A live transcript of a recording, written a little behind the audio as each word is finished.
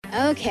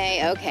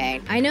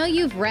Okay. I know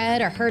you've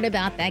read or heard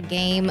about that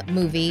game,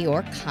 movie,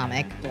 or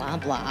comic, blah,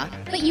 blah,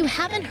 but you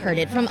haven't heard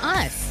it from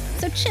us.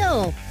 So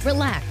chill,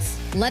 relax,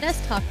 let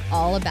us talk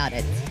all about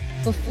it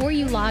before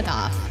you log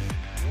off.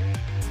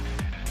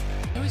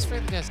 I always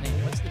forget the guy's name.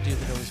 What's the dude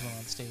that always went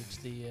on stage?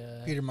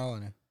 Peter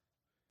Molyneux.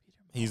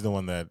 He's the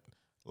one that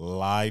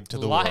lied to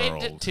the lied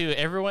world. to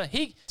everyone.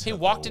 He To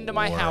walked the into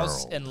my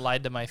house world. and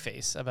lied to my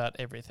face about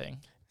everything.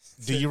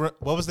 Do you?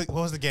 What was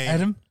the game?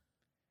 Adam?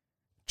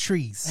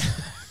 Trees.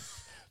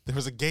 There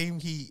was a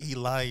game he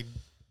lied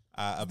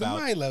The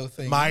about Milo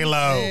thing.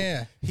 Milo.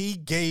 Yeah. He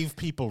gave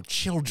people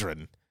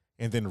children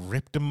and then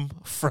ripped them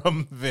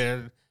from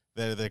their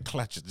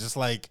clutches. Just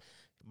like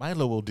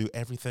Milo will do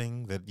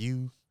everything that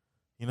you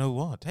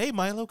want. Hey,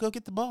 Milo, go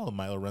get the ball.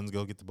 Milo runs,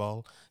 go get the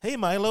ball. Hey,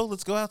 Milo,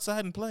 let's go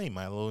outside and play.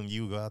 Milo and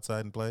you go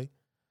outside and play.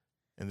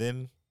 And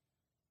then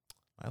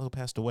Milo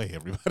passed away,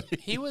 everybody.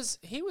 He was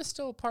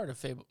still a part of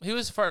Fable. He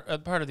was part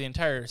of the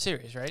entire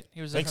series, right? He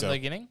was there from the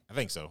beginning. I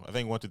think so. I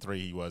think 1 through 3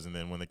 he was, and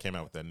then when they came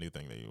out with that new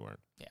thing, that you weren't.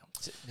 Yeah.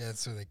 Yeah,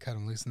 that's where they cut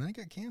him loose, and then it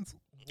got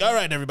canceled. All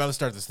right, everybody, let's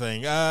start this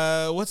thing.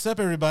 What's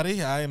up,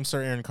 everybody? I am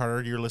Sir Aaron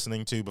Carter. You're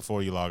listening to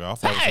Before You Log Off.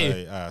 That was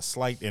a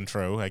slight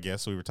intro, I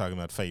guess. We were talking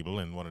about Fable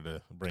and wanted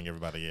to bring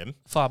everybody in.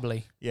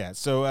 Fobly. Yeah,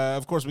 so,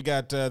 of course, we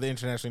got the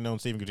internationally known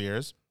Steven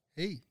Gutierrez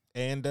Hey.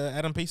 and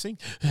Adam PC.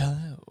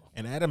 Hello.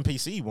 And Adam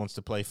PC wants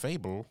to play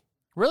Fable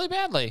Really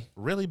badly.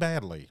 really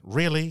badly.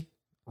 Really,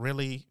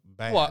 really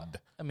bad. Well,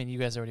 I mean, you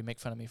guys already make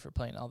fun of me for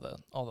playing all the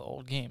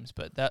old games,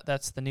 but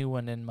that's the new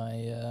one in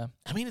my.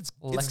 I mean, it's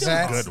Lex- still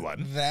a good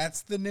one.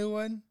 That's the new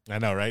one? I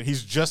know, right?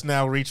 He's just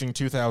now reaching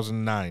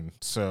 2009,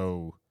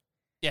 so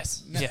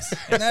Yes. No. Yes.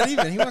 Not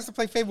even. He wants to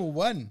play Fable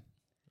 1.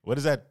 what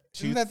is that?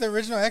 Isn't that the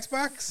original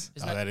Xbox?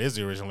 Isn't That is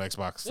the original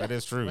Xbox. Yeah. That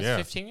is true, was yeah.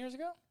 15 years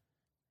ago?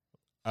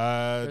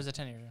 Or is it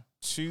 10 years ago?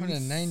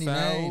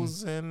 199.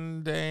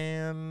 2000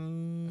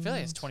 and... I feel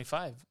like it's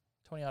 25.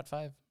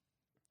 20-5.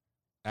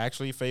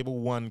 Actually, Fable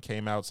 1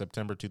 came out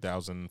September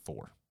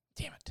 2004.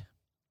 Damn it.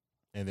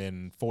 And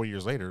then 4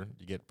 years later,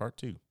 you get part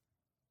 2.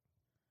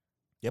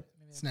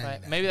 It's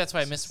 99. Maybe that's why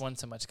I missed one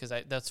so much, because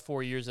that's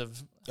 4 years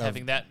of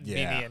having that be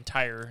yeah. the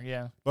entire,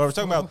 yeah. Well, I was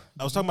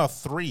talking about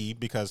 3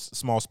 because,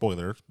 small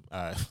spoiler,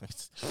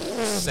 it's a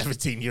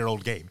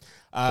 17-year-old game.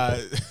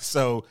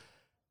 So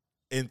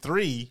in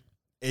 3,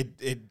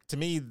 it to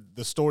me,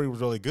 the story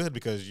was really good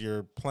because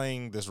you're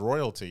playing this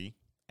royalty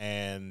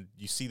and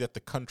you see that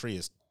the country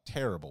is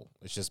terrible.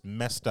 It's just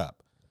messed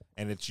up.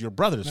 And it's your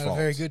brother's Not fault.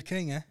 a very good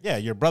king, eh? Yeah,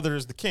 your brother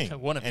is the king.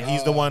 One of and them.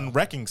 he's the one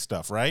wrecking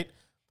stuff, right?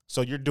 So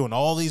you're doing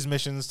all these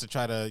missions to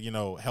try to,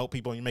 help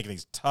people. And you're making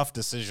these tough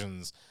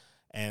decisions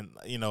and,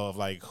 of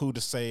like who to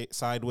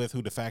side with,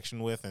 who to faction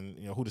with, and,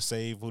 who to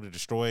save, who to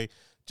destroy,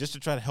 just to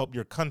try to help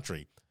your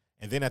country.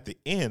 And then at the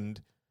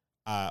end,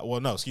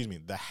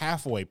 the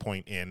halfway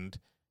point end,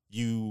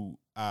 you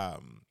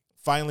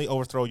finally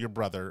overthrow your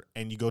brother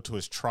and you go to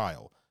his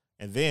trial.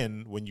 And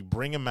then when you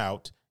bring him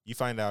out, you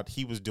find out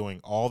he was doing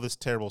all this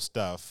terrible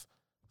stuff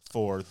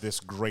for this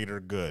greater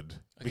good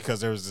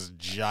because there was this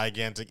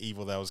gigantic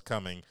evil that was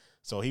coming.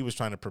 So he was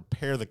trying to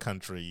prepare the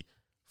country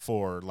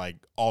for like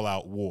all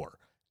out war.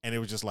 And it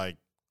was just like,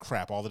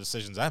 crap, all the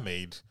decisions I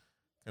made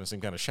kind of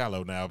seem kind of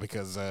shallow now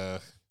because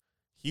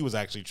he was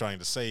actually trying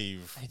to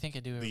save I think I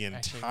do the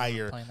actually remember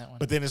entire, playing that one.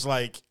 but then it's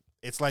like,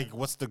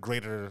 what's the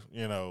greater,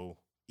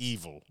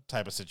 evil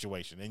type of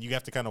situation? And you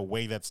have to kind of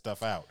weigh that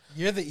stuff out.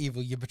 You're the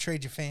evil. You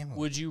betrayed your family.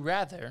 Would you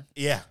rather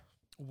Yeah.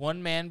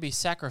 one man be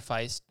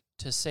sacrificed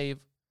to save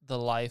the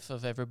life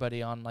of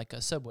everybody on like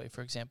a subway,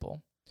 for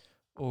example?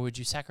 Or would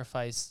you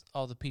sacrifice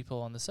all the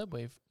people on the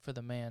subway for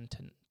the man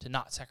to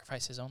not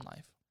sacrifice his own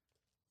life?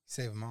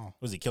 Save them all.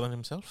 Was he killing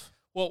himself?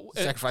 Well,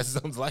 Sacrifice his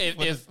own life?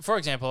 if for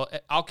example,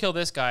 I'll kill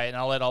this guy and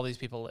I'll let all these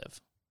people live.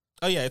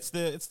 Oh yeah, it's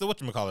the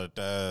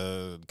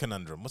whatchamacallit,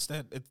 conundrum. What's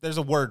that? There's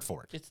a word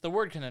for it. It's the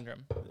word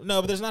conundrum.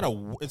 No, but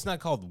it's not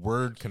called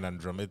word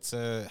conundrum. It's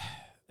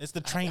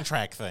the train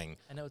track thing.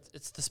 I know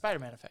it's the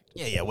Spider-Man effect.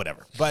 Yeah,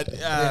 whatever. But The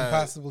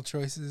impossible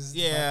choices.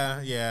 yeah,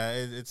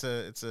 it's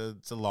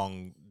a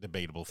long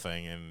debatable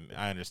thing, and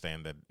I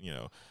understand that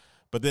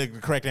But the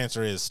correct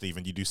answer is,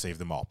 Stephen, you do save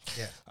them all.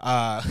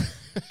 Yeah.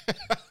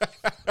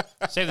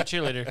 Save the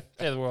cheerleader.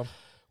 Save the world.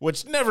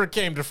 Which never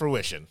came to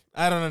fruition.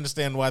 I don't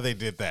understand why they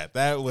did that.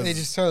 That was They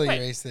just totally Wait.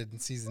 erased it in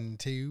season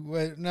 2.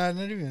 What? No,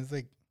 not even. It's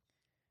like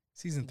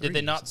season 3. Did they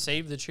or not something.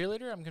 save the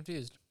cheerleader? I'm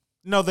confused.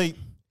 no, they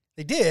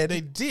They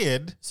did.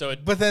 did, So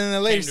it But then in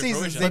the later Came to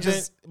seasons, fruition. they but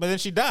just. then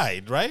she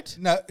died, right?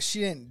 No, she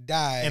didn't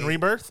die. In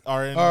Rebirth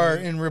or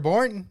in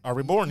Reborn? or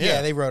Reborn?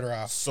 Yeah, they wrote her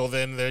off. So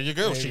then there you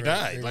go. They She wrote-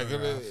 died. they Like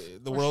wrote her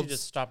the or world she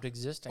just stopped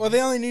existing. Well,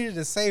 they only needed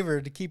to save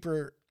her to keep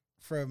her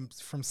from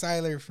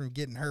Siler from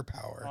getting her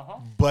power.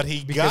 But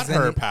he Because got then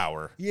her he-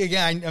 power.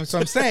 Yeah, so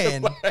I'm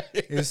saying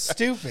it was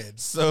stupid.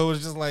 So it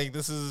was just like,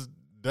 this is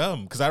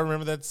dumb. Because I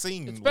remember that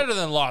scene. It's better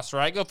than Lost,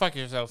 right? Go fuck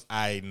yourself.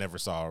 I never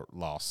saw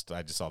Lost.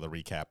 I just saw the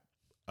recap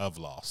of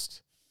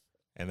Lost.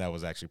 And that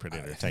was actually pretty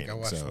I think entertaining. I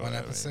watched so, one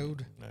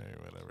episode.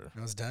 whatever. I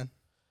was done.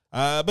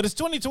 But it's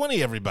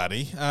 2020,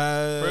 everybody.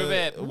 Prove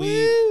it.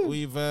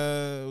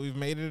 We've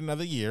made it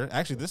another year.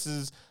 Actually, this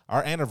is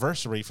our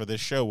anniversary for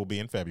this show. Will be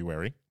in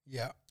February.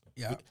 Yeah.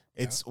 Yeah.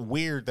 It's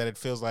weird that it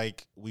feels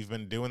like we've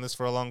been doing this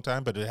for a long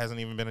time, but it hasn't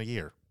even been a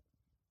year.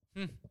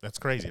 That's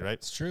crazy, right?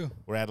 It's true.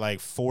 We're at like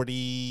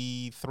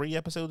 43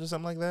 episodes or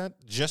something like that,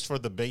 just for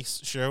the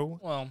base show.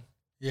 Well,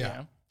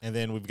 Yeah. And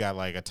then we've got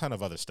like a ton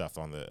of other stuff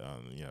on the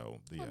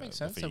that makes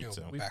the sense. feed. So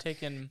So. we've Back.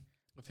 taken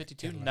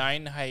 52, Deadline.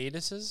 9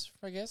 hiatuses,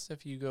 I guess,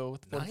 if you go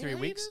with 43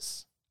 weeks.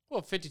 Hiatus?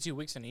 Well, 52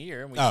 weeks in a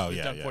year, and we've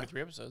done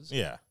 43 episodes.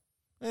 Yeah,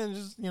 and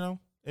just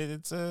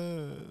it's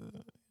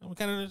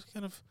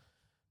kind of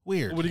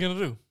weird. What are you going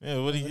to do? Yeah,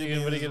 what are you what are you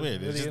it's gonna-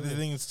 weird. what are It's you just, gonna the do?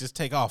 things just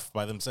take off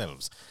by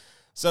themselves.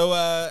 So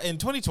in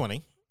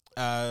 2020,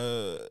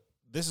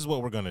 this is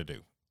what we're gonna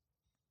do.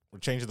 We're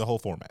changing the whole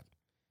format,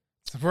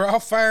 So we're all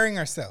firing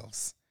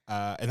ourselves.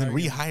 and then Are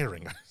you-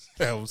 rehiring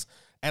ourselves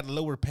at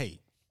lower pay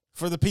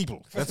for the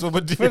people. That's what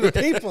we're doing For the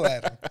people,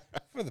 Adam.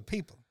 For the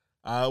people.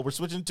 We're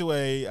switching to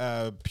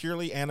a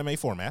purely anime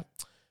format.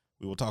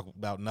 We will talk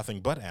about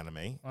nothing but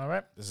anime. All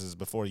right. This is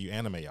before you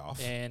anime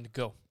off. And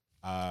go.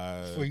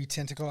 Before you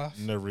tentacle off.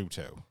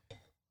 Naruto.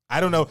 I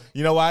don't know.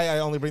 You know why I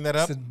only bring that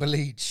up? It's a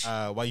bleach.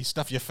 While you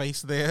stuff your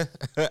face there,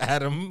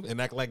 Adam,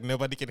 and act like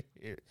nobody can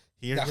hear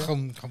Yeah, you.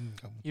 hum.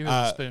 You have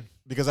Uh, the spoon.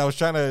 Because I was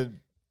trying to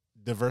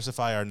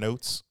diversify our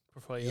notes.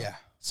 Portfolio. Yeah.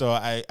 So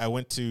I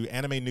went to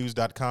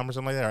animenews.com or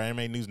something like that, or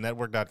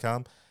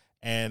animenewsnetwork.com,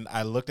 and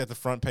I looked at the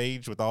front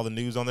page with all the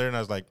news on there, and I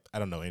was like, I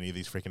don't know any of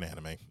these freaking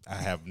anime. I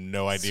have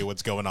no idea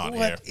what's going on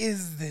here. What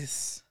is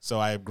this? So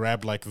I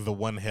grabbed like the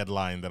one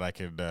headline that I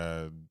could,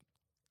 that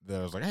I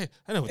was like, hey,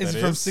 I know what Is that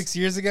it from 6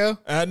 years ago?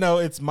 No,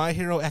 it's My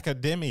Hero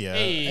Academia.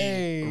 Hey.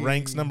 Hey.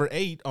 Ranks number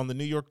 8 on the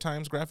New York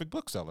Times graphic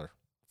bookseller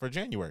for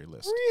January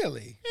list.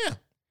 Really? Yeah.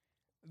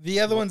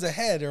 The other ones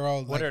ahead are all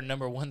What like are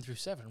number 1 through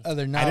 7?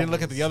 other novels. I didn't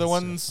look at the other and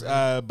ones,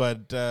 stuff, right?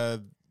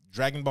 but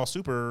Dragon Ball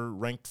Super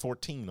ranked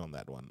 14 on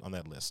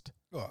that list.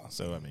 Well,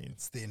 So I mean,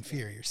 it's the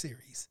inferior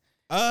series.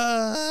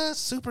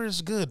 Super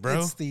is good, bro.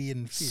 It's the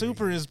inferior.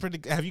 Super is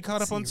pretty. Have you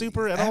caught up on series.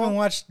 Super at I all? haven't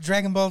watched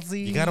Dragon Ball Z.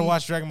 You gotta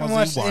watch Dragon I Ball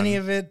haven't Z watched 1. any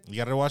of it. You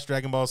gotta watch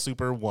Dragon Ball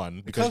Super 1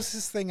 The because,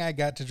 closest thing I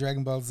got to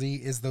Dragon Ball Z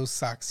is those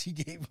socks you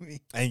gave me.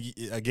 and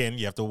again,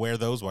 you have to wear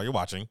those while you're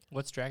watching.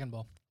 What's Dragon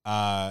Ball?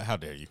 How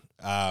dare you?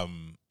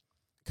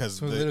 Because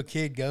So a little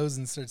kid goes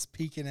and starts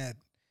peeking at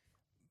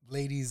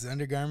ladies'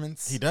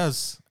 undergarments. he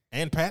does,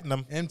 and patting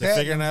them, And they're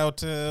patting figuring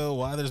out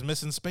why there's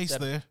missing space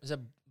there. Is that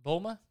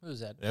Bulma? Who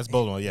is that? That's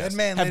Bulma. Yes. That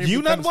man Have later you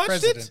not becomes watched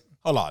president. it?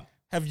 Hold on.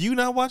 Have you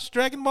not watched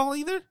Dragon Ball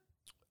either?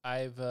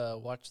 I've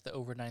watched the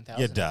over 9,000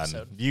 You're done.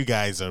 episode. You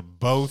guys are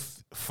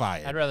both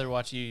fired. I'd rather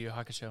watch Yu Yu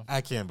Hakusho. I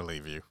can't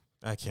believe you.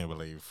 I can't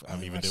believe I'm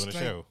I even doing a watched,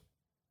 show.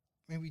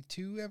 Maybe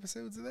 2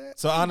 episodes of that.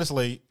 So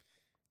honestly,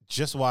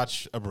 just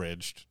watch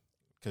Abridged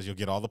because you'll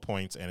get all the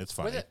points and it's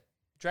What funny. is it?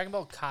 Dragon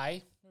Ball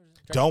Kai?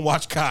 Don't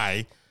watch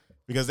Kai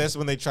because that's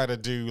when they try to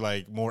do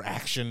like more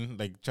action.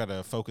 They try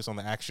to focus on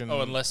the action.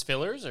 Oh, and less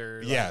fillers? Or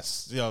like-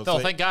 Yes. You know, Oh, so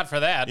thank God for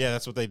that. yeah,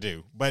 that's what they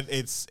do. But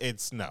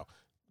it's no.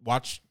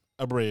 Watch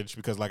Abridged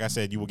because, like I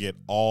said, you will get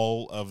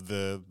all of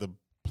the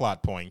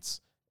plot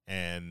points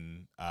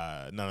and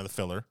none of the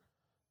filler.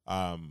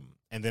 And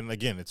then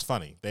again, it's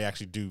funny. They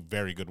actually do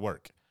very good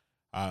work.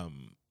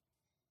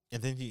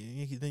 And then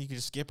you can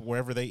just skip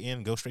wherever they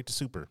end, go straight to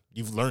Super.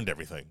 You've learned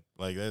everything.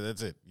 Like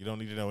that's it. You don't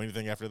need to know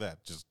anything after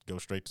that. Just go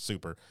straight to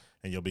Super,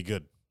 and you'll be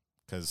good.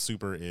 Because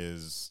Super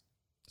is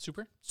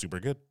Super?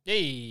 super good. Yay.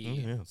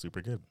 Yeah,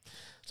 super good.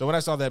 So when I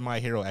saw that My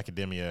Hero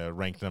Academia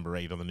ranked number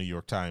 8 on the New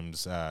York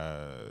Times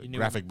knew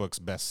graphic books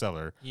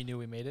bestseller, You knew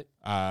we made it?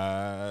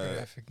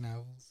 Graphic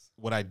novels.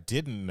 what I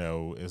didn't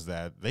know is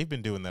that they've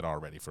been doing that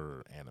already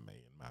for anime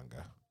and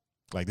manga.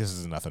 Like this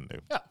is nothing new.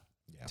 Yeah.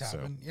 Yeah. So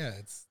Toppin, yeah,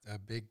 it's a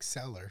big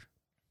seller.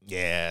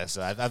 yeah.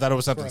 So I thought it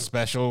was something For a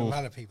special.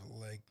 lot of people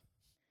like.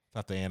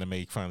 Thought the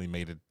anime finally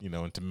made it,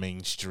 into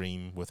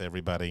mainstream with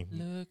everybody.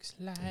 Looks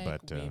like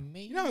But, we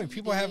made You know how many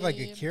people have like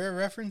it. Akira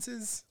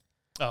references?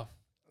 Oh.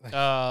 Like-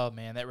 Oh,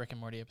 man, that Rick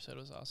and Morty episode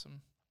was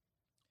awesome.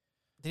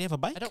 Did he have a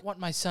bike? I don't want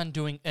my son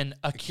doing an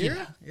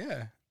Akira.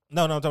 Yeah.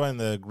 No, I'm talking about in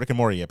the Rick and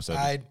Morty episode.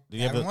 I Did he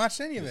have haven't a,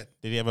 watched any of it.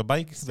 Did he have a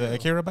bike? The Still.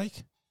 Akira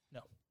bike?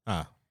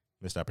 No.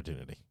 Missed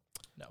opportunity.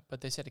 No,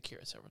 but they said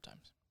Akira several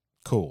times.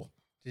 Cool.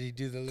 Did he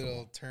do the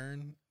little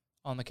turn?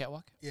 On the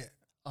catwalk? Yeah.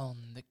 On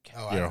the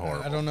catwalk. Oh, You're I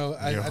horrible. don't know.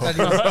 I You're thought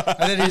he was, I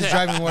thought he was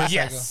driving a motorcycle.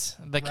 Yes,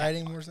 the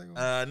Riding catwalk. motorcycle.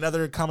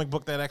 Another comic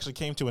book that actually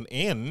came to an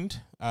end,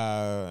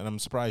 and I'm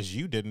surprised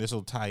you didn't. This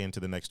will tie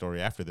into the next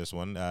story after this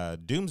one.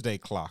 Doomsday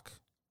Clock.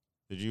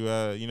 Did you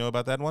you know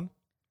about that one?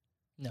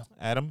 No.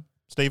 Adam?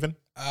 Steven?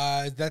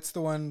 That's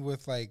the one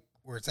with like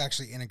where it's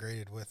actually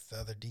integrated with the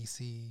other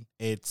DC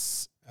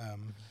It's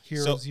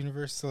Heroes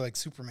universe. So like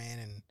Superman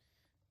and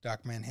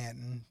Doc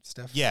Manhattan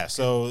stuff. yeah.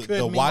 So Could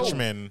the mean-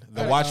 Watchmen,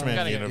 the I don't Watchmen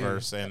know.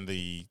 universe and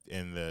the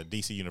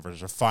DC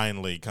universe are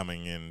finally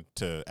coming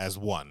into as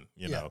one.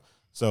 You Yeah. know.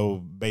 So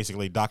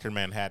basically, Dr.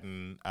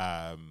 Manhattan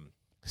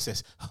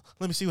says,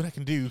 "Let me see what I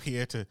can do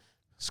here to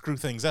screw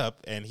things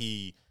up," and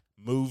he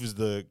moves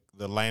the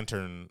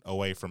lantern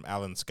away from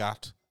Alan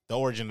Scott. The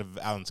origin of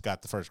Alan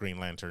Scott, the first Green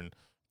Lantern,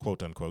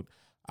 quote unquote,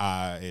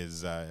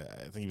 is I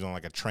think he was on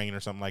like a train or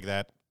something like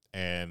that,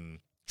 and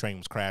train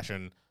was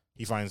crashing.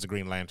 He finds the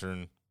Green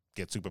Lantern,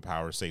 gets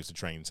superpowers, saves the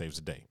train, saves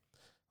the day.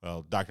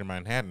 Well, Dr.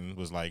 Manhattan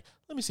was like,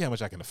 let me see how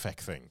much I can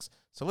affect things.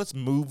 So let's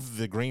move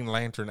the Green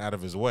Lantern out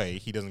of his way.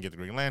 He doesn't get the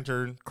Green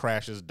Lantern,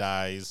 crashes,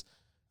 dies,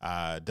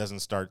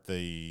 doesn't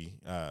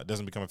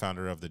become a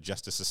founder of the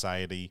Justice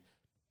Society.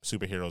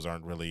 Superheroes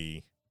aren't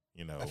really,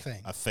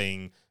 a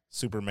thing.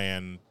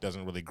 Superman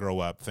doesn't really grow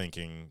up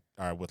thinking,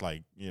 or with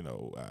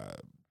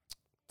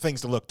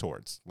things to look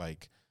towards,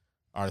 like,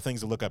 are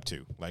things to look up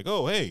to. Like,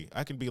 oh, hey,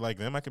 I can be like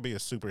them. I could be a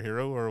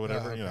superhero or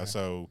whatever,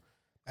 so,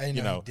 I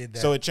know he did that.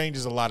 So it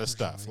changes a lot of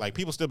stuff. Like,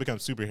 people still become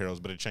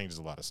superheroes, but it changes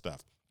a lot of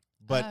stuff.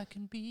 But I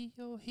can be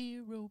your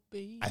hero,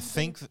 baby. I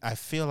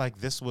feel like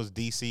this was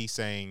DC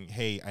saying,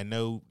 hey, I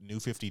know New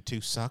 52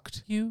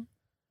 sucked.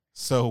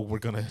 So we're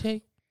going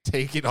to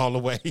take it all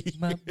away.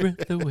 My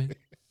breath away.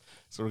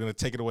 So we're going to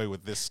take it away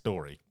with this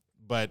story.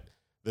 But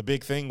the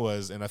big thing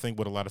was, and I think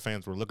what a lot of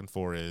fans were looking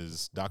for,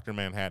 is Dr.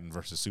 Manhattan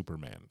versus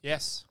Superman.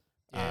 Yes.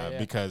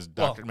 Because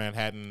Dr.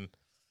 Manhattan,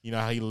 you know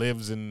how he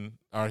lives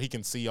or he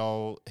can see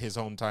all his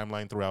home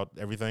timeline throughout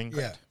everything?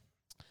 Yeah.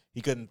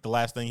 The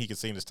last thing he could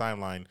see in his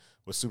timeline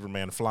was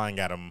Superman flying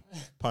at him,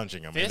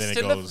 punching him, and then it Fist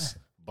in goes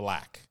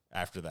black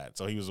after that.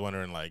 So he was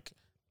wondering, like,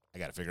 I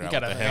got to figure out what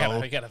the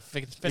hell. I got to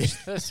finish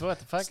this. What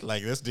the fuck?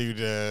 Like, this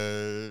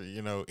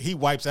dude, he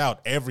wipes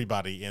out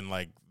everybody in,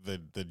 like,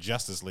 the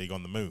Justice League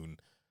on the moon.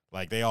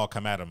 Like, they all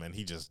come at him, and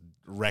he just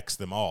wrecks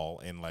them all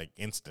in, like,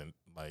 instant,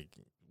 like,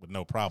 with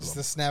no problem. Just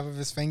the snap of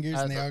his fingers,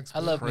 and they all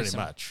explode.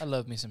 I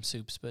love me some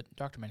soups, but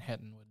Dr.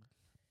 Manhattan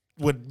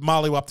would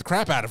mollywop the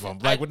crap out of him,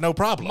 like, with no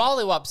problem.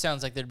 Mollywop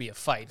sounds like there'd be a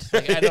fight.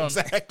 Like, I don't.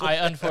 Exactly.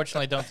 I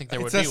unfortunately don't think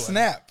there would be one. It's a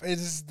snap.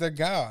 They're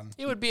gone.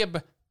 It would be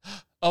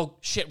oh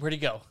shit! Where'd he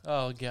go?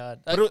 Oh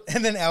god!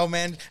 And then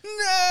Owlman,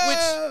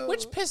 no.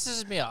 Which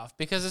pisses me off,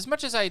 because as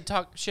much as I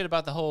talk shit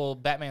about the whole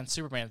Batman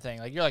Superman thing,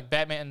 like, you're like,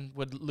 Batman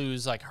would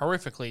lose like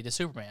horrifically to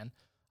Superman.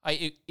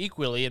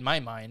 Equally, in my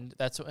mind,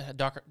 that's what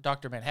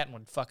Dr. Manhattan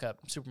would fuck up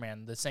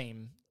Superman the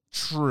same.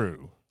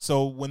 True.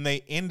 So when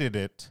they ended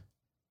it,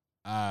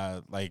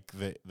 like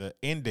the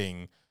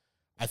ending,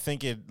 I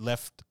think it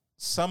left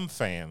some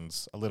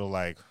fans a little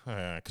like,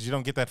 because you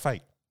don't get that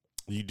fight.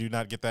 You do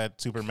not get that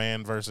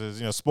Superman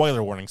versus,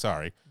 spoiler warning,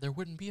 sorry. There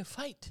wouldn't be a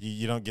fight.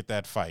 You don't get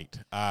that fight.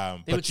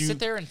 They would sit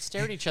there and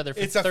stare at each other for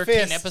It's a 13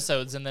 fist,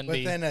 episodes and then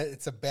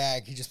it's a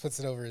bag. He just puts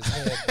it over his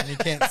head, and you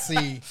can't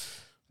see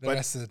the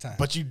rest of the time.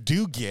 But you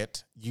do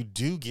get,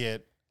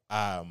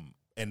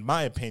 in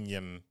my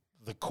opinion,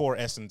 the core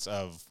essence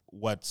of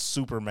what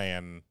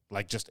Superman,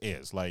 like, just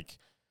is. Like,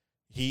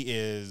 he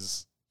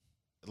is,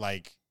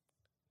 like,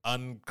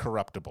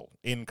 incorruptible,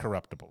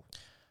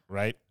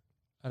 right?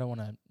 I don't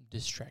want to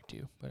distract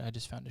you, but I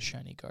just found a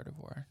shiny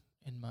Gardevoir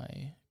in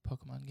my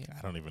Pokemon game.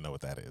 I don't even know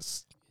what that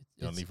is.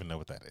 You don't even know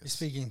what that You're is.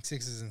 speaking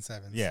 6s and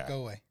 7s. Yeah. Go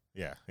away.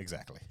 Yeah,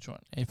 exactly.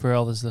 And for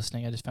all those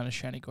listening, I just found a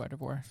shiny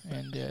Gardevoir,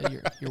 and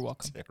you're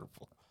welcome.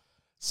 Terrible.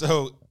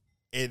 So,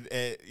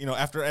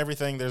 after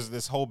everything, there's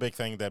this whole big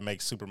thing that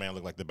makes Superman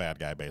look like the bad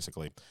guy,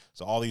 basically.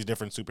 So all these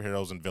different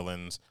superheroes and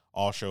villains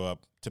all show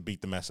up to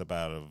beat the mess up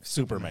out of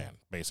Superman,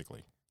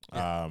 basically.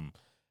 Yeah.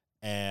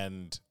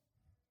 And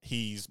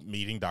he's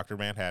meeting Dr.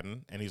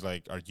 Manhattan, and he's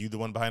like, are you the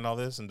one behind all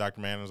this? And Dr.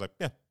 Manhattan's like,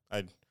 yeah,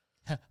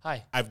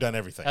 Hi. I've done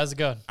everything. How's it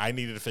going? I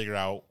needed to figure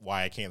out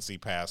why I can't see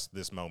past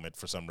this moment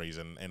for some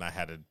reason, and I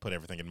had to put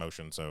everything in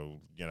motion. So,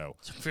 What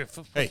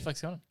Hey. the fuck's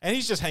going on? and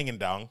he's just hanging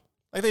down.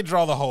 Like, they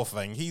draw the whole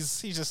thing.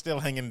 He's just still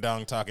hanging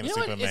down talking to You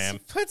know what? Superman.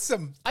 Put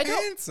some I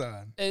don't- pants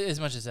on.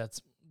 As much as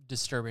that's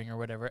disturbing or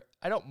whatever,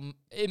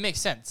 it makes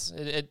sense.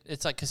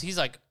 It's like, because he's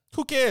like,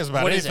 Who cares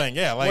about what is anything?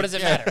 it? Yeah, like, what does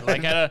it yeah. matter?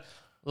 Like, I don't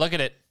look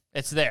at it.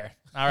 It's there.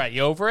 All right,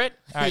 you over it?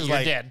 All right, He's you're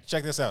like, dead.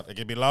 check this out. It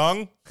could be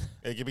long.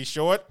 It could be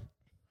short.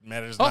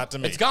 Matters Oh, not to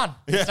me. it's gone.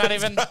 It's Yeah, not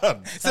it's even.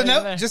 done. So not no,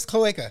 even there. just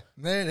cloaca.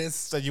 There it is.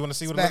 So you want to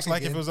see what It's it looks back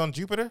like if again. it was on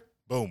Jupiter?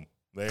 Boom.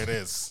 There it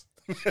is.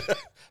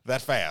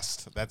 That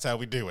fast. That's how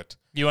we do it.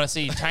 You want to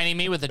see tiny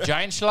me with a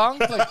giant schlong?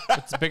 Like,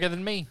 it's bigger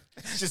than me.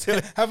 It's just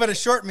How about a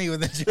short me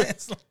with a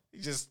giant?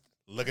 he's just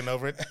looking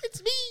over it.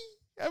 It's me.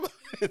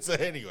 So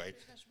anyway.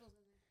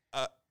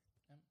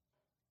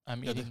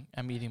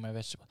 I'm eating my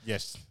vegetables.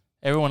 Yes.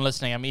 Everyone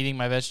listening, I'm eating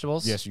my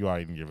vegetables. Yes, you are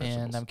eating your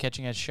vegetables. And I'm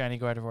catching a shiny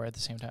Gardevoir at the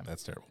same time.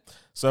 That's terrible.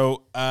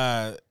 So,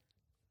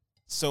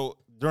 so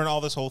during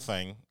all this whole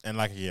thing, and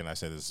like, again, I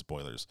said this is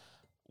spoilers.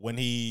 When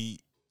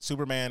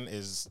Superman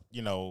is,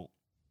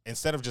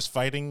 instead of just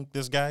fighting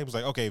this guy, he was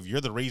like, okay, if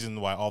you're the reason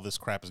why all this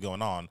crap is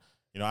going on,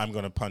 I'm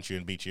going to punch you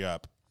and beat you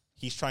up.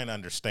 He's trying to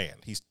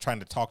understand. He's trying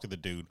to talk to the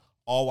dude,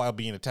 all while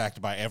being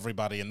attacked by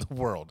everybody in the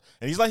world.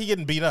 And he's like, he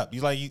getting beat up.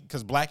 He's like,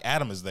 because Black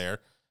Adam is there.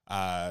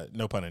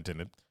 No pun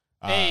intended.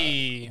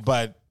 Hey.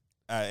 But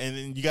and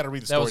then you got to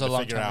read the That was story a to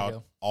long figure time out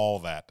ago. all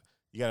that.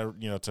 You got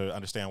to to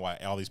understand why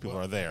all these people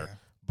are there. Yeah.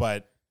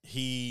 But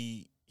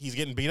he he's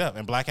getting beat up,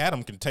 and Black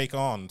Adam can take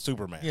on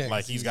Superman. Yeah,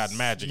 like 'cause he's got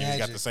magic, and he's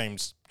got magic. the same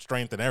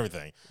strength and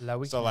everything.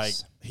 La So like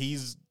weakness.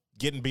 he's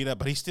getting beat up,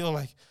 but he's still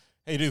like,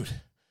 "Hey, dude,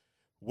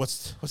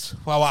 what's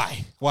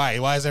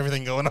why is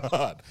everything going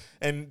on?"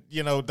 And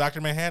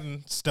Dr.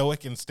 Manhattan,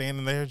 stoic and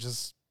standing there,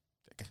 just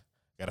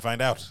gotta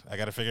find out. I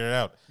gotta figure it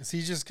out. Is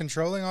he just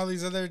controlling all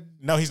these other?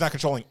 No, he's not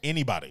controlling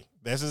anybody.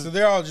 This is So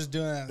they're all just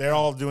doing that. they're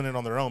all doing it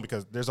on their own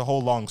because there's a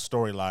whole long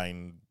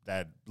storyline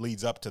that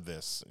leads up to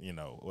this,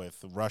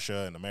 with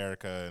Russia and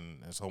America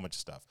and there's a whole bunch of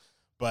stuff.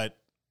 But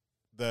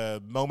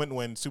the moment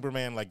when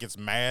Superman like gets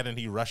mad and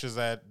he rushes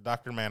at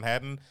Dr.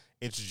 Manhattan,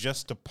 it's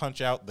just to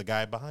punch out the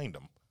guy behind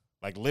him.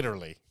 Like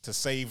literally to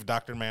save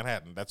Dr.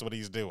 Manhattan. That's what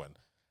he's doing.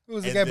 Who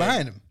was the And guy then,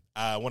 behind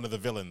him? One of the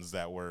villains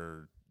that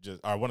were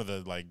one of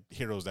the like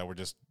heroes that were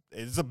just,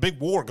 it's a big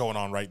war going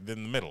on right in the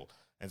middle.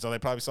 And so they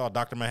probably saw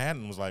Dr.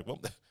 Manhattan and was like, well,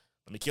 let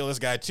me kill this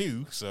guy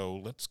too. So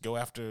let's go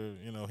after,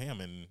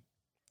 him. And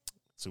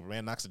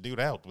Superman knocks the dude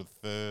out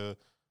with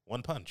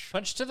one punch.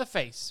 Punch to the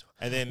face.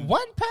 And then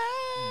One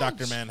punch.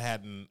 Dr.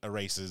 Manhattan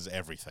erases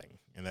everything.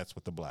 And that's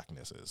what the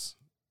blackness is.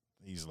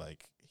 He's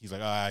like,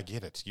 oh, I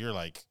get it. You're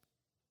like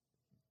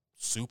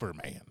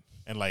Superman.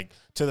 And like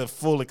to the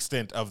full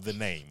extent of the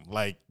name.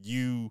 Like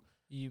you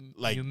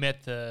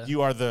met the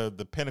you are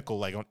the pinnacle.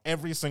 Like on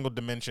every single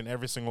dimension,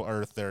 every single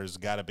Earth, there's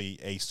got to be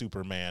a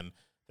Superman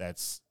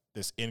that's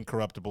this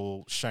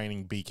incorruptible,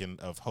 shining beacon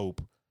of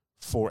hope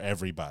for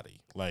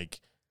everybody.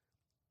 Like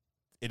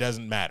it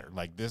doesn't matter.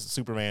 Like this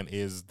Superman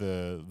is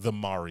the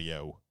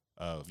Mario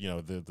of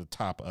the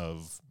top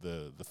of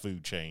the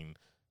food chain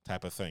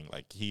type of thing.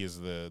 Like he is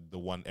the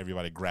one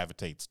everybody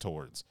gravitates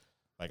towards.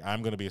 Like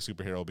I'm gonna be a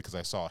superhero because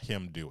I saw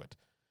him do it,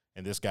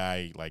 and this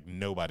guy like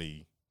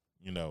nobody,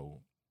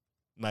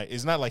 like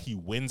it's not like he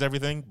wins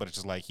everything, but it's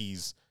just like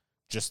he's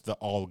just the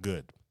all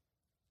good.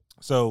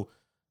 So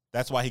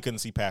that's why he couldn't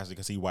see past it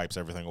because he wipes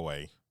everything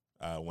away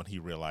when he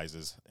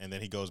realizes, and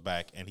then he goes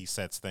back and he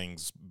sets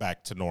things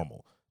back to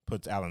normal.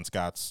 Puts Alan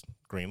Scott's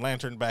Green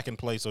Lantern back in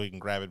place so he can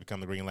grab it, become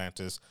the Green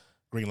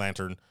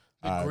Lantern.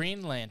 the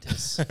Green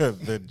Lantis.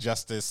 The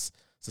Justice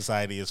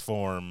Society is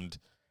formed.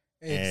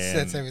 It and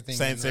sets everything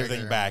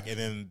everything right back, there. and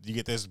then you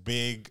get this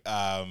big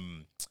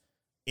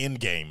end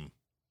game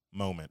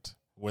moment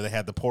where they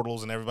had the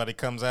portals and everybody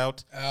comes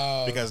out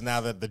because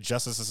now that the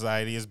Justice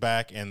Society is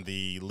back and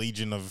the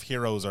Legion of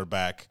Heroes are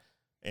back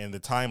in the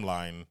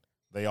timeline,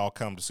 they all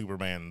come to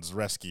Superman's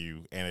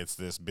rescue, and it's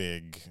this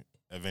big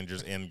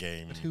Avengers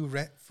Endgame.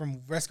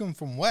 From rescue him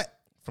from what?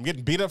 From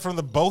getting beat up from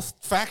the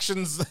both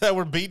factions that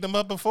were beating them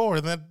up before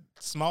in that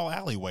small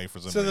alleyway for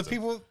some reason.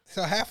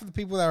 So half of the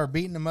people that were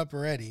beating him up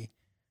already,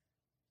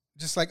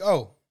 just like,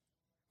 oh,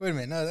 wait a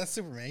minute, no, that's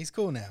Superman. He's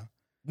cool now.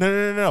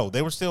 No.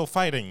 They were still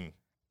fighting.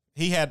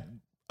 He had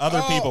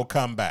other people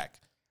come back.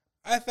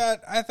 I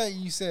thought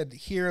you said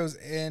heroes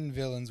and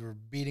villains were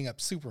beating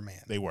up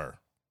Superman. They were.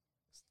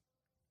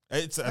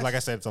 It's like I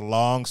said, it's a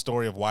long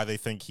story of why they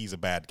think he's a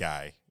bad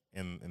guy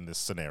in this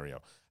scenario.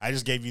 I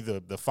just gave you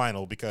the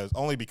final because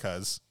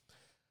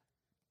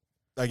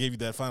I gave you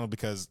that final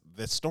because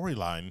the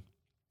storyline,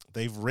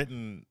 they've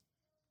written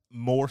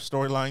more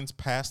storylines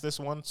past this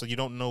one, so you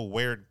don't know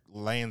where it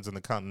lands in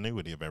the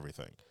continuity of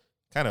everything.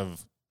 Kind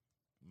of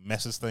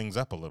messes things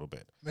up a little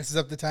bit. Messes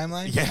up the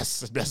timeline?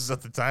 Yes, it messes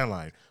up the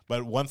timeline.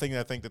 But one thing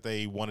I think that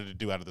they wanted to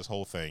do out of this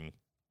whole thing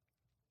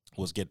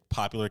was get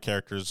popular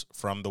characters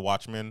from the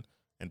Watchmen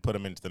and put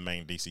them into the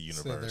main DC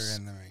universe. So they're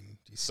in the main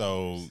DC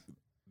So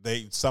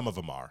universe. some of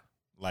them are.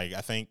 Like, I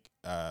think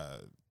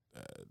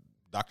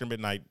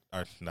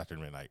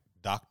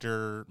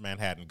Dr.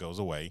 Manhattan goes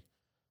away.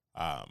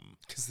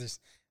 Because there's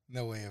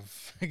no way of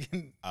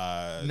freaking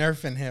Uh,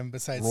 nerfing him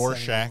besides sending him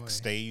Rorschach away.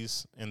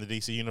 stays in the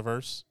DC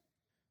universe.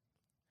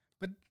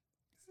 Isn't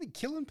he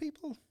killing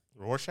people?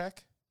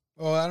 Rorschach?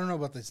 Oh, I don't know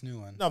about this new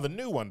one. No, the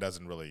new one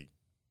doesn't really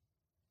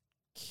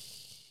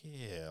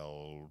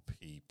kill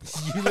people.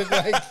 You look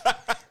like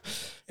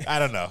I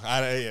don't know.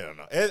 I don't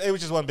know. It was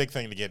just one big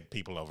thing to get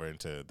people over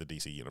into the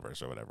DC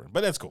universe or whatever.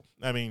 But that's cool.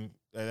 I mean,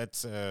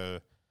 that's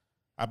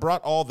I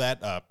brought all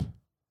that up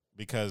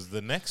because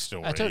the next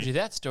story. I told you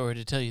that story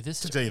to tell you this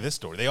to story. tell you this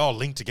story. They all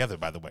link together,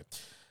 by the way.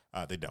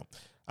 They don't.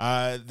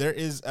 There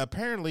is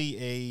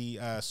apparently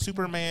a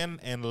Superman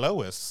and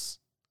Lois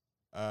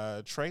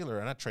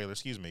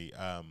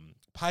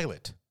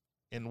pilot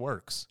in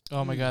works.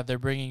 Oh my God, they're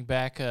bringing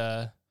back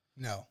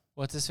no.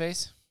 what's his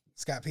face?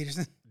 Scott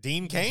Peterson.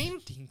 Dean Kane?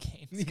 Dean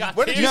Kane. Scott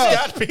What did you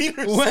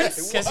Peterson.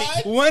 say? Scott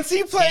Peterson? Once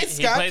he played He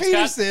Scott played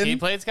Peterson, he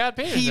played Scott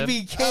Peterson. he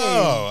became.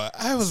 Oh,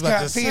 I was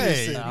about to Scott say.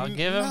 Peterson. I'll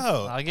give him.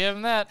 No. I'll give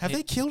him that. Have He-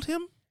 they killed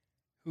him?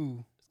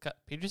 Who? Scott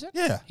Peterson?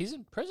 Yeah. He's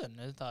in prison.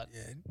 I thought.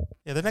 Yeah.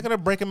 Yeah, they're not going to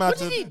break him out What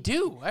did he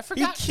do? I He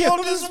forgot.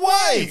 killed his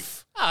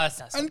wife. Oh, that's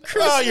not so On bad.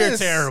 Christmas. Oh, you're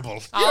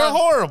terrible. You're Um,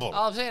 horrible.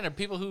 All I'm saying are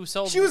people who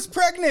sold. She was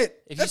pregnant.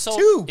 If That's you sold,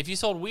 two. if you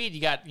sold weed,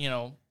 you got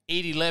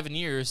 11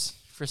 years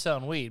for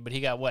selling weed. But he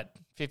got what,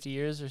 50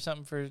 years or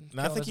something for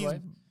No, I killing think his he's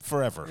wife?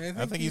 forever.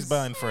 I think he's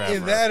behind forever.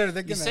 Either that or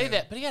they're You gonna say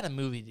that, but he got a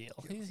movie deal.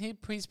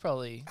 He's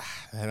probably.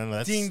 I don't know.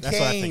 That's, Dean that's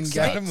what I Cain think.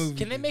 got so. a movie.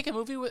 Can they deal. make a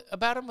movie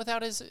about him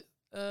without his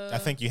I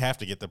think you have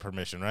to get the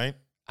permission, right?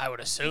 I would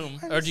assume.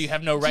 Or do you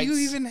have no rights? Do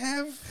you even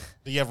have?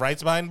 Do you have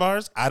rights behind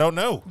bars? I don't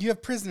know. You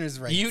have prisoners'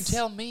 rights. You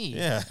tell me.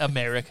 Yeah.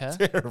 America.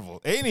 Terrible.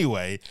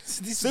 Anyway,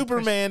 These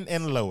Superman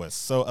and Lois.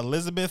 So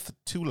Elizabeth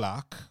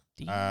Tulloch.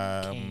 Dean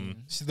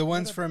Cain. She's the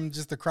ones from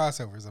just the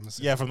crossovers. I'm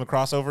assuming. Yeah, from the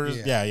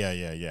crossovers. Yeah.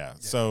 Yeah.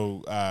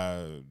 So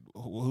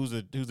who's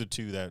the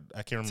two that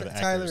I can't remember the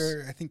actors.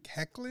 Tyler, I think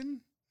Hecklin.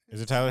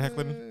 Is it Tyler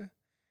Hecklin?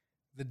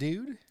 The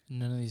dude.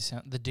 None of these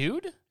sound. The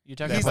dude? You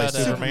talking That about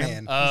plays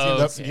Superman?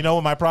 Oh, He's okay. You know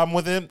what my problem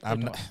with him? I'm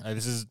Good not, one.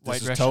 this is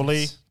White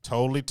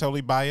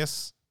totally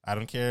biased. I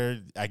don't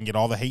care. I can get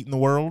all the hate in the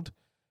world.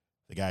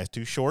 The guy's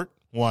too short.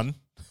 One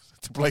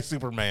to play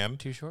Superman.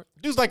 Too short?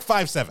 Dude's like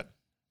 5'7".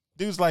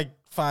 Dude's like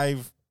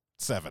 5'7".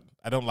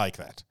 I don't like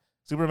that.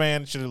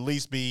 Superman should at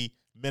least be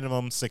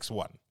minimum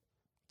 6'1".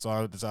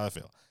 That's how I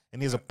feel.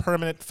 And he has a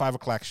permanent 5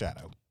 o'clock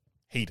shadow.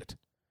 Hate it.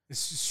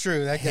 It's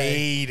true. That guy.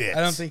 Hate it.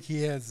 I don't think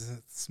he has a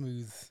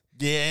smooth.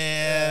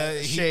 Yeah,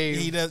 shave.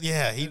 he does.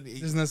 Yeah,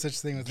 There's no such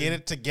thing with get him.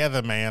 it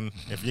together, man.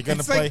 If you're gonna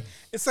It's play, like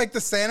it's like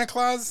the Santa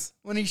Claus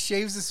when he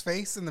shaves his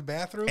face in the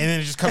bathroom, and then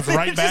it just comes And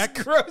right it back.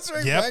 just grows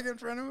right Yep. back in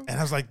front of him. And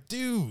I was like,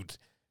 dude,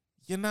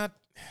 you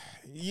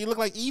look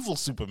like evil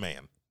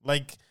Superman,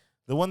 like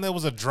the one that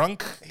was a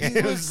drunk.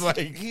 It was like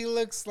He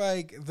looks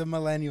like the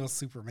millennial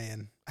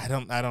Superman.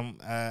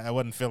 I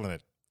wasn't feeling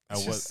it. I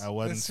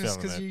wasn't It's just feeling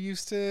because it. you're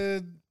used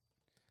to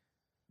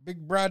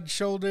big, broad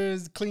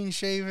shoulders, clean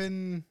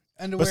shaven,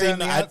 underwear But see, on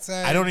the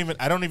outside. I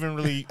don't even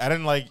really. I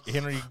didn't like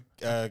Henry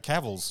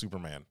Cavill's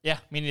Superman. Yeah,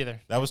 me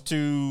neither. That was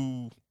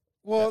too.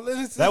 Well,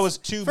 That was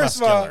too first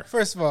muscular.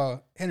 First of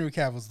all, Henry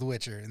Cavill's The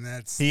Witcher, and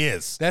that's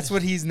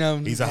What he's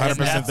known. He's as.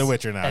 100% The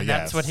Witcher now. And yes.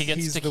 that's what he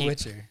gets He's to The keep.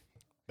 Witcher.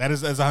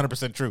 That's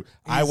 100% true.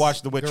 I He's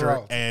watched The Witcher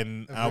Geralt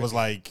and of I was Rivia.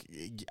 like,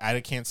 I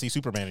can't see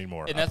Superman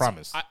anymore. And I that's,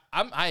 promise.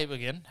 I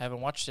again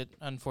haven't watched it,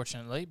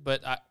 unfortunately,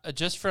 but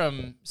just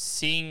from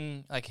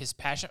seeing like his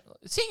passion,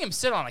 seeing him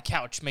sit on a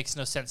couch makes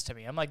no sense to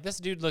me. I'm like, this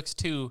dude looks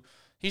too.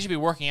 He should be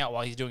working out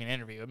while he's doing an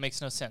interview. It makes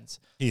no sense.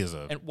 He is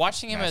a. And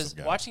watching him massive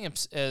guy.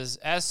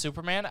 as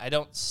Superman, I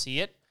don't see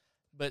it,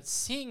 but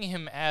seeing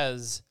him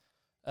as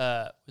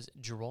was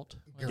it Geralt?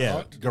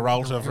 Yeah,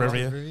 Geralt of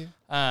Rivia.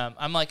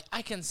 I'm like,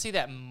 I can see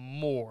that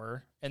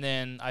more. And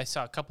then I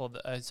saw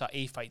I saw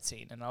a fight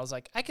scene, and I was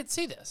like, I could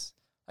see this.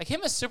 Like him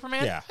as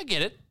Superman, Yeah. I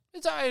get it.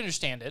 I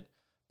understand it.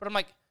 But I'm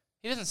like,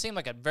 he doesn't seem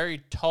like a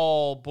very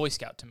tall Boy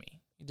Scout to me.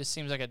 He just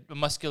seems like a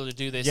muscular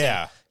dude. They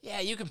Yeah. say, yeah,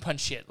 you can punch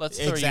shit. Let's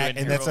throw you in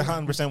Exactly. And here. that's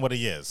 100% what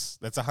he is.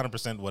 That's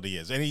 100% what he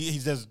is. And he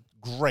does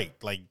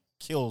great. Like,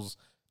 kills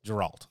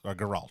Geralt, or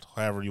Geralt,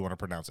 however you want to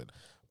pronounce it.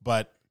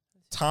 But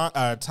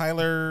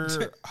Tyler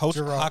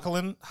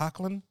Hoechlin?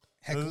 Hecklin?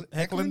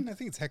 I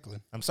think it's Hecklin.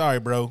 I'm sorry,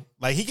 bro.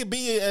 Like, he could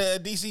be a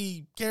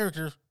DC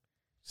character.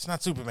 It's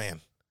not Superman.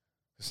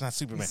 It's not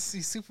Superman.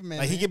 He's Superman.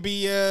 Like, he man. could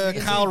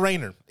be Kyle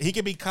Rayner. He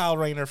could be Kyle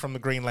Rayner from the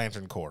Green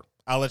Lantern Corps.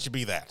 I'll let you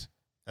be that.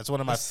 That's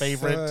one of my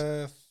favorite.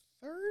 Third?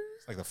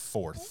 It's like the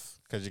fourth,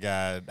 because you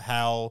got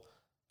Hal,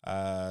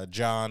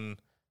 John,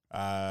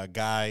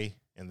 Guy,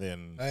 and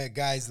then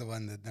Guy's the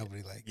one that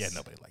nobody likes. yeah,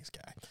 nobody likes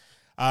Guy.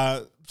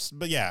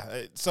 But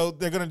yeah, so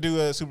they're gonna do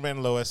a Superman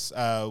and Lois.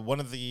 One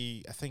of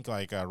the I think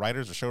like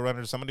writers or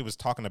showrunners, somebody was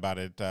talking about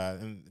it,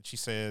 and she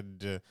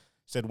said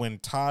when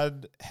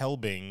Todd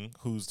Helbing,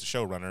 who's the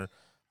showrunner,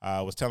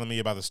 was telling me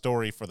about the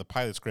story for the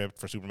pilot script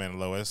for Superman and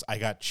Lois, I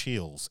got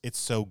chills. It's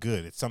so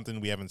good. It's something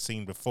we haven't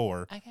seen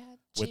before I got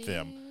with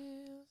them. chills.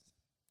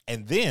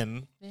 And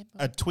then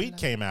a tweet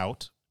came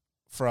out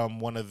from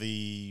one of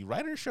the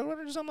writers,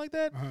 showrunners, or something like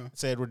that. Uh-huh.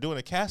 Said we're doing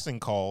a casting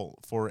call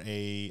for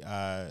a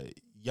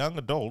young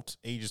adult,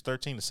 ages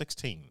 13 to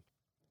 16.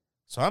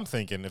 So I'm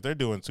thinking if they're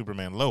doing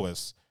Superman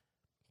Lois,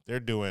 they're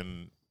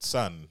doing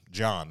son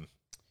John.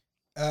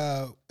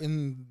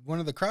 In one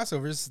of the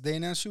crossovers, they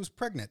announced she was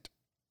pregnant.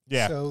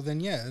 Yeah, So then,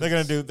 yeah, they're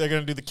gonna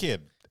do the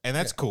kid, and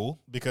that's Yeah. cool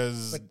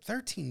because But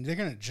 13, they're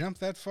gonna jump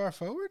that far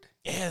forward?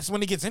 yeah, that's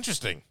when it gets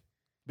interesting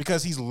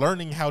because he's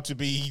learning how to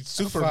be Father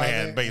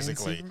Superman and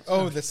basically. Superman?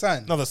 Oh, the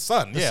son. No, the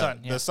son. The Yeah.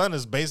 son, yeah. The son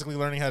is basically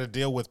learning how to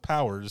deal with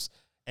powers,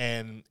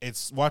 and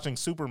it's watching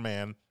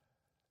Superman,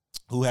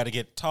 who had to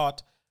get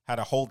taught how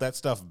to hold that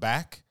stuff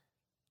back,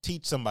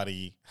 teach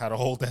somebody how to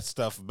hold that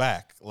stuff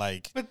back.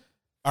 Like, But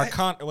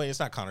wait, it's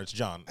not Connor, it's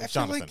John. I It's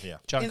feel Jonathan. like Yeah.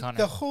 John in Connor.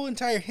 the whole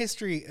entire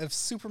history of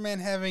Superman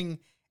having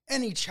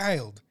any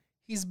child,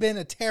 he's been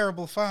a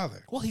terrible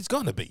father. Well, he's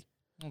gonna be.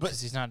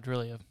 Because he's not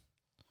really a.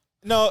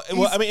 No,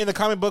 well, He's I mean, in the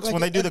comic books, like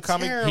when they do a the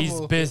comic, terrible-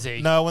 He's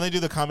busy. no, when they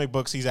do the comic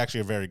books, he's actually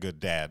a very good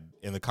dad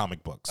in the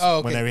comic books. Oh,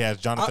 okay. Whenever he has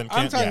Jonathan I'm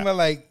Kent, talking yeah. about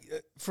like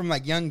from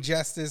like Young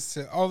Justice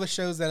to all the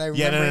shows that I remember.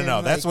 Yeah, no.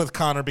 him, That's like, with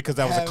Connor because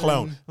that was a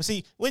clone. having- Well,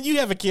 see, when you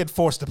have a kid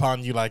forced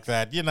upon you like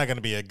that, you're not going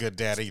to be a good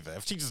dad either.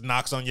 If she just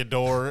knocks on your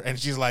door and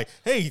she's like,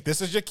 "Hey,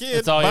 this is your kid.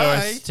 It's all Bye."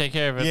 yours. Take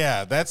care of it.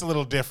 Yeah, that's a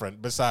little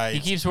different. Besides,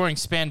 He keeps wearing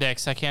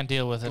spandex. I can't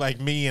deal with it. like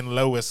me and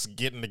Lois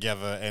getting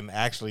together and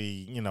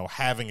actually,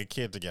 having a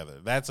kid together.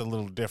 That's a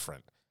little different.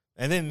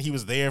 And then he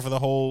was there for the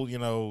whole,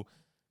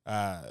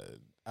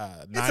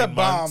 It's a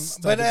bomb, months.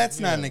 but that's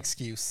not an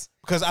excuse.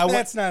 Because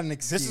That's not an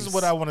excuse. This is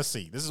what I want to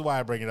see. This is why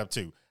I bring it up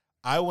too.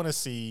 I want to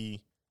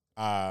see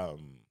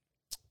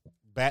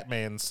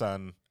Batman's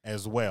son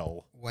as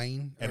well,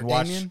 Wayne and or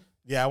watch. Damian?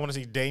 Yeah, I want to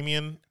see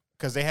Damian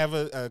because they have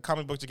a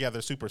comic book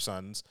together, Super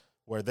Sons,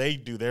 where they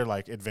do their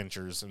like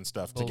adventures and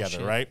stuff together,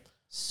 Bullshit. right?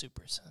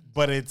 Super Son.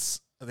 But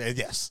it's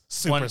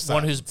Super One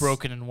Sons. who's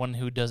broken and one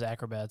who does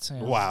acrobats.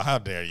 Yeah. Wow, how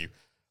dare you?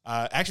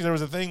 Actually, there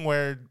was a thing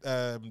where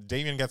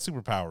Damian got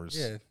superpowers.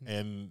 Yeah.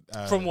 And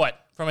From what?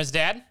 From his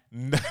dad?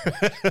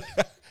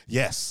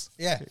 Yes.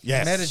 Yeah.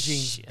 Yes.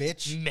 Metagenes, Shit.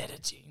 bitch.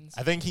 Metagenes.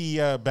 I think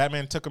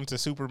Batman took him to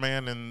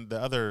Superman and the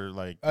other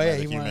like. Oh, yeah,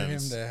 he humans. wanted him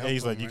to help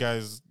he's like, him, you right?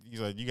 guys. He's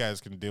like, you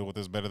guys can deal with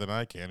this better than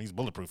I can. He's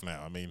bulletproof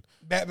now. I mean,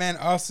 Batman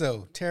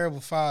also terrible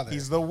father.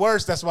 he's the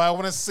worst. That's why I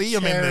want to see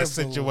him in this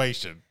Terrible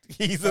situation.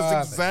 That's father.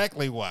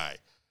 exactly why.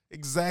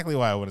 Exactly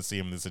why I want to see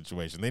him in this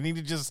situation. They need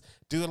to just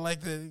do it like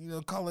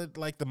call it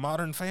like the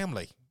Modern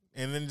Family,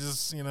 and then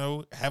just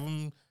have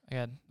them I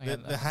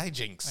got the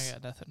hijinks. I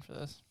got nothing for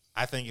this.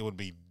 I think it would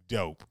be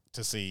dope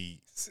to see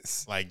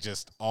like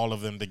just all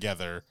of them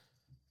together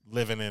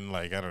living in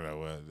like I don't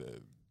know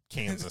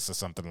Kansas or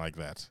something like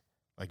that.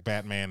 Like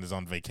Batman is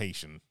on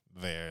vacation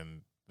there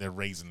and they're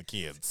raising the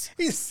kids.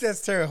 He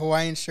says to her a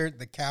Hawaiian shirt,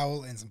 the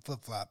cowl, and some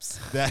flip flops.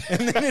 That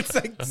And then it's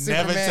like never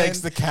Superman. takes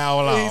the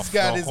cowl off. He's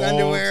got the his whole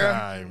underwear,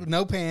 time.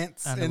 no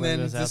pants, and Underwear then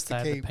goes just the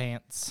outside the cape.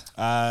 pants.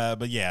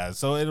 But yeah,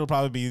 so it'll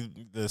probably be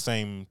the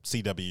same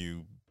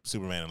CW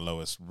Superman and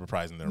Lois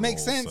reprising their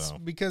Makes roles. sense So.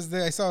 because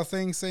I saw a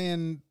thing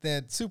saying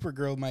that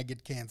Supergirl might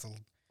get canceled.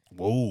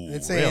 Whoa,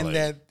 It's saying really?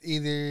 that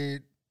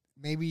either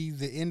maybe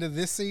the end of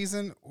this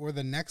season or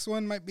the next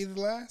one might be the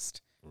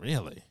last.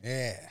 Really?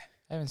 Yeah.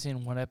 I haven't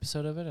seen one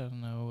episode of it. I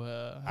don't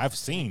know. I've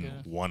seen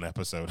good. one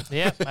episode.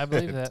 Yeah, I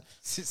believe that.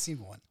 Seen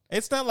one.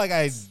 It's not like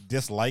I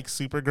dislike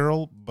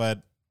Supergirl,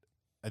 but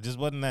I just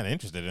wasn't that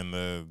interested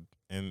in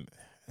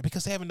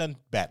because they haven't done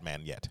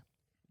Batman yet.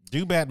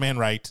 Do Batman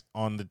right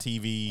on the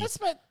TV. That's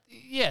my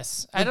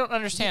yes. I don't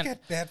understand. You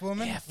got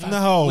Batwoman. Yeah, fuck.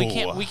 No.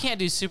 we can't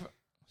do super.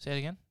 Say it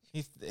again.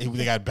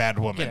 They got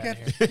Batwoman. Get out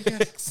of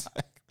here.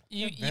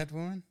 You,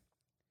 Batwoman.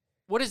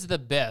 what is the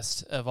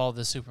best of all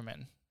the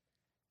Supermen?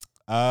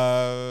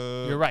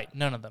 You're You're right.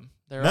 None of them.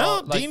 They're No,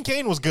 all like, Dean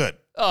Cain was good,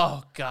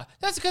 oh god,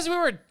 that's because we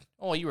were.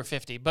 Oh, you were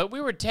 50, but we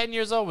were 10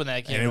 years old when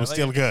that came. and it out. was Like,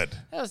 still good.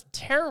 That was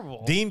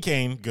terrible. Dean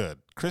Cain, good.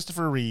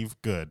 Christopher Reeve,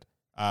 good.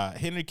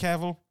 Henry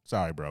Cavill,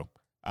 sorry, bro.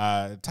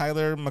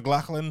 Tyler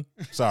McLaughlin,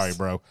 sorry,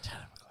 bro.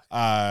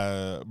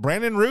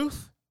 Brandon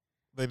Ruth,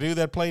 the dude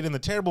that played in the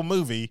terrible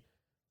movie,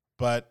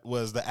 but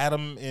was the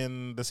Atom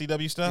in the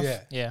CW stuff.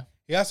 Yeah. Yeah.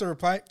 He also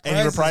reprised. And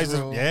he reprised his it.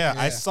 role. Yeah,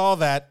 I saw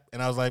that,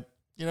 and I was like,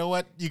 you know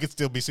what? You could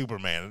still be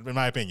Superman, in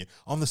my opinion.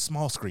 On the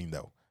small screen,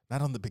 though,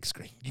 not on the big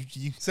screen.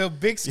 You So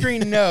big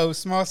screen, no.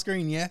 Small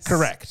screen, yes.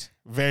 correct.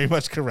 Very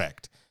much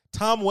correct.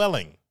 Tom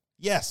Welling,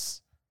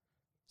 yes.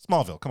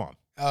 Smallville, come on.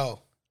 Oh,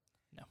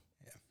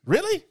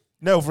 Really?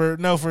 No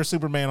for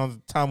Superman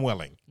on Tom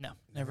Welling. No,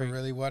 never never.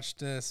 really watched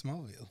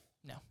Smallville.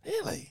 No,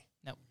 Really?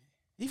 No.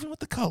 Even with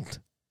the cult.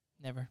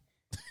 never.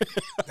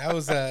 That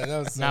was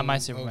Not my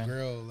old Superman.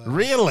 girl.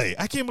 Really?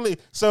 I can't believe.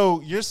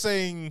 So you're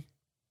saying?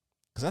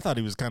 Because I thought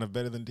he was kind of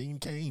better than Dean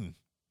Cain.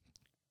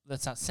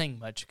 That's not saying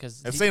much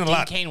because That's saying a Dean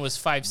lot. Cain was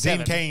 5'7".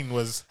 Dean Cain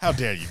was. How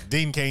dare you?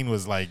 Dean Cain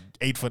was like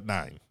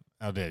 8'9".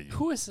 How dare you?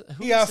 Who is?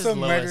 He also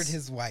murdered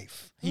his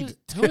wife.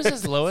 Who is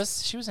his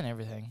Lois? She was in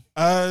everything.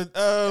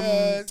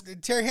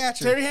 Terry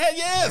Hatcher. Terry Hatcher.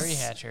 Yes. Terry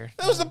Hatcher.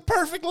 That was the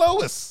perfect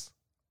Lois.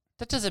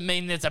 That doesn't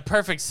mean it's a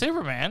perfect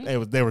Superman.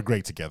 They were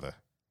great together.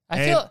 I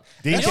And feel.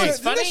 Dean You know Cain- what's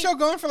Didn't funny? that show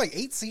going for like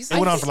 8 seasons? It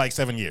went on for like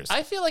 7 years.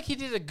 I feel like he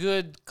did a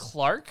good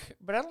Clark,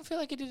 but I don't feel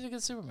like he did a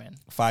good Superman.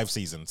 5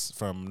 seasons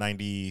from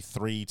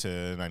 93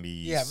 to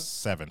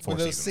 97. Were 4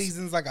 those seasons.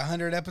 seasons like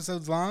 100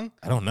 episodes long?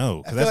 I don't know.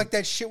 I 'cause feel like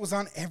that shit was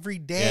on every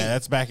day. yeah,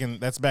 that's back in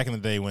the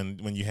day when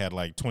you had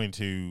like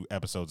 22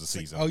 episodes a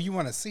season. Oh, you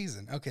want a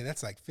season? Okay,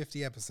 that's like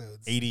 50 episodes.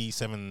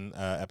 87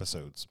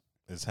 episodes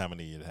is how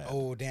many it had.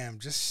 Oh, damn.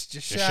 Just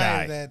just shy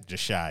shy. of that.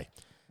 Just shy.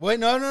 Wait,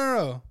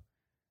 no.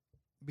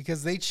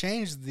 Because they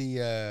changed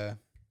the,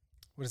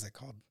 what is that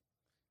called?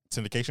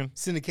 Syndication?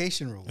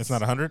 Syndication rules. It's not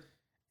 100?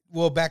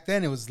 Well, back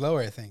then it was lower,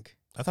 I think.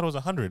 I thought it was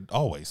 100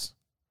 always.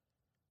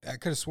 I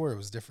could have swore it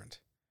was different.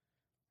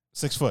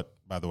 6 foot,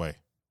 by the way.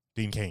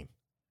 Dean Cain.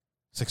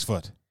 6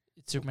 foot.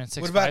 Superman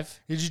 6'5". What about,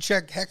 did you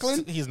check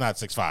Hecklin? He's not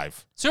 6'5".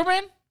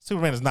 Superman?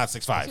 Superman is not He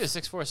 6'5". was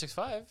 6'4",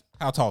 6'5".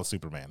 How tall is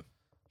Superman?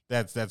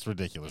 That's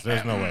ridiculous.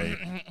 There's no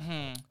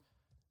way.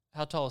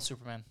 How tall is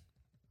Superman?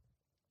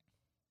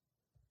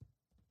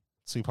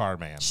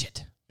 Superman.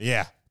 Shit.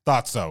 Yeah,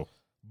 thought so.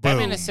 Boom.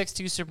 Batman is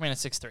 6'2", Superman is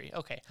 6'3".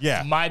 Okay.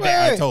 Yeah. My Wait,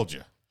 bad. I told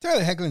you.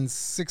 Tyler Hecklin's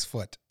 6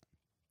 foot.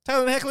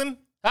 Tyler Hecklin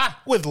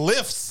Ah! with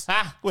lifts,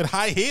 Ah! with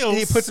high heels. And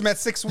he puts him at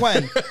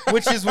 6'1",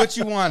 which is what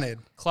you wanted.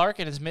 Clark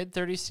in his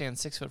mid-30s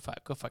stands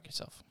 6'5". Go fuck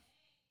yourself.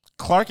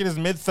 Clark in his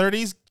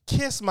mid-30s.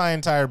 Kiss my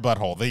entire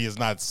butthole. He is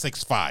not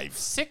 6'5".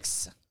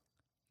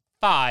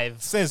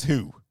 6'5". Says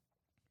who?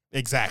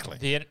 Exactly.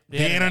 The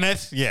The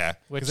internet, yeah,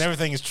 Which- because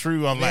everything is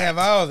true on They that. have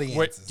all the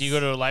Where, answers. do you go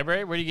to a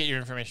library? Where do you get your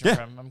information Yeah,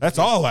 from? I'm that's confused.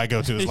 all I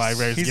go to is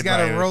libraries. to He's get got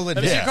my- a Rolodex. Let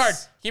me see your Yes. card.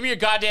 Give me your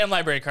goddamn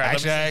library card.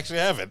 Actually, I actually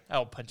have it.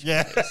 I'll punch you.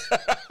 Yeah. in the face.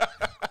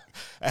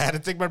 I had to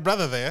take my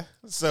brother there,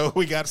 so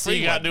we got So free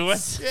you got new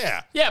ones. ones?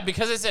 Yeah, Yeah,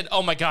 because I said,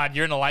 "Oh my God,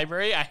 you're in a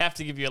library. I have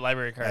to give you a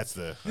library card." that's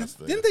the.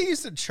 Didn't they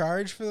used to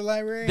charge for the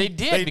library? They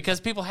did They- because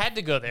people had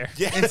to go there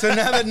Yeah, and so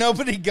now that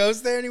nobody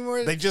goes there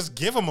anymore, they just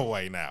give them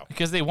away now.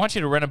 because they want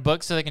you to rent a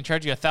book so they can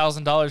charge you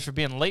 $1,000 for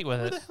being late with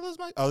Where it. the hell is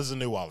my? Oh, this is a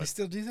new they wallet.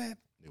 still do that.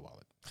 New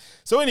wallet.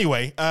 So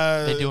anyway,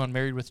 They do on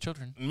Married with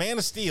Children. Man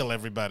of Steel,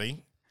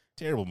 everybody,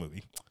 terrible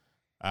movie.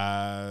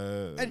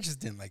 I just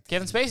didn't like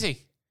Kevin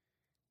Spacey.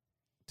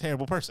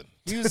 Terrible person.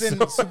 He was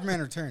in Superman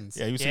Returns.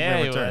 Yeah, he was Yeah,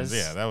 Superman he Returns. was.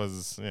 Yeah, that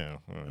was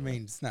I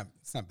mean, it's not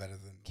better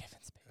than Kevin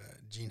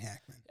Spacey. Gene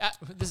Hackman.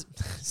 This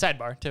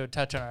sidebar to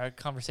touch on our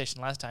conversation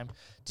last time.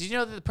 Did you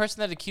know that the person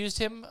that accused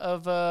him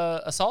of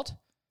assault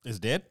is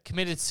dead.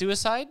 committed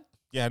suicide?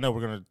 Yeah, I know.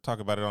 We're gonna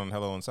talk about it on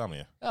Hello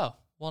Insomnia. Oh,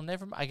 well,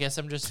 never mind. I guess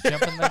I'm just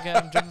jumping the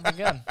gun. Jumping the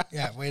gun.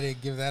 Yeah, way to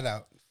give that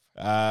out.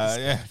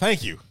 Yeah,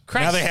 thank you.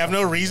 Cracks- Now they have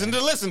no reason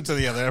to listen to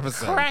the other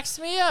episode. Cracks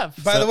me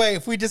up. By the way,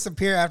 if we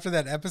disappear after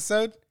that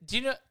episode, Do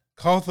you know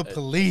call the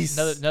police.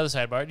 another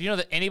sidebar? Do you know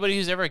that anybody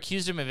who's ever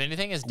accused him of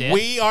anything is dead?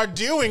 We are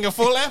doing a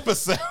full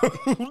episode.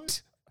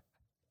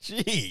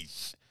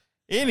 Jeez.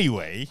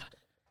 Anyway,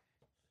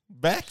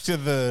 back to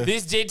the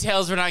These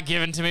details were not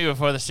given to me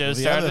before the show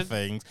the other started.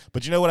 things.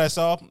 But you know what I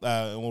saw?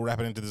 And we'll wrap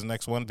it into this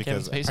next one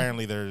because Spacey?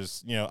 apparently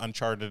there's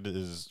Uncharted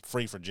is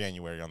free for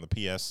January on the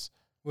PS.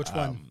 Which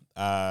one?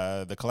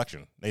 The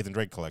collection, Nathan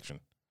Drake collection.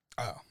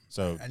 Oh,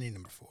 So I need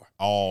number 4.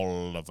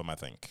 all of them, I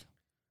think,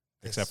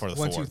 except for the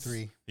 1, fourth. 2,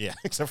 3. Yeah,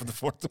 except for the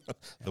fourth one,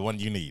 the one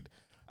you need.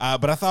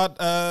 But I thought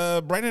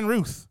Brandon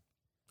Ruth.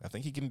 I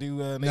think he can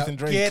do Nathan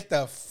Drake. Get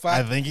the fuck.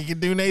 I think he can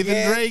do Nathan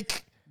Get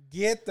Drake.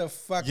 Get the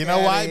fuck. You know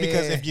outta why? here.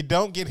 Because if you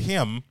don't get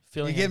him, you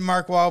Feeling get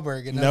Mark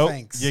Wahlberg, and no nope,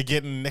 thanks. you're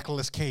getting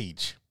Nicolas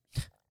Cage.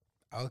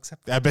 I'll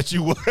accept that. I bet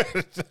you would. I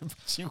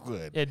bet you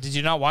would. Yeah, did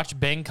you not watch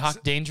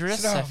Bangkok Dangerous?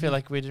 sit I down. feel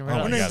like we didn't.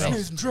 Oh we're my not God, in the that same-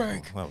 Nathan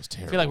Drake. That was I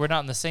terrible. feel like we're not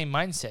in the same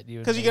mindset.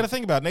 Because you got to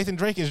think about it. Nathan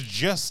Drake is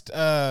just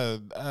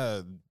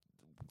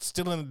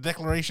still in the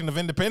Declaration of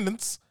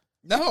Independence.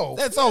 No,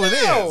 That's all it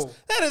is.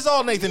 That is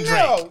all Nathan Drake.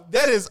 No,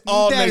 that is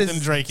all That Nathan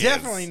is Drake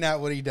definitely is. not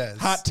what he does.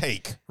 Hot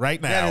take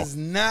right now. That is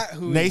not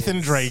who he Nathan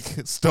is. Drake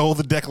stole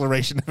the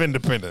Declaration of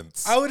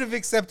Independence. I would have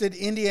accepted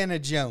Indiana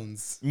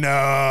Jones,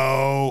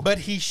 No. but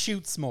he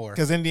shoots more.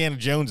 Because Indiana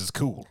Jones is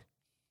cool.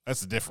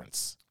 That's the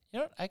difference. You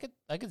know, what?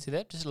 I could see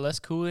that. Just a less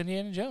cool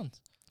Indiana Jones.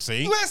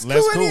 See? Less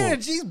Less cool Indiana.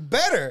 He's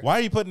better. Why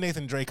are you putting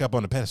Nathan Drake up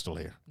on the pedestal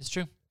here? It's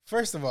true.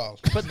 First of all,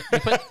 You put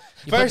the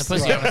First of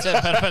pussy all. on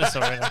a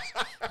pedestal right now.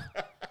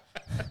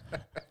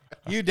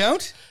 you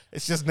don't.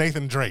 It's just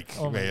Nathan Drake,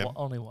 man.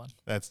 Only one.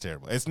 That's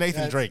terrible. It's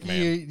Nathan That's- Drake,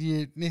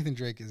 man. Nathan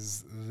Drake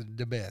is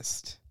the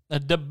best.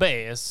 The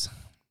base.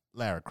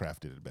 Lara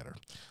Croft did it better.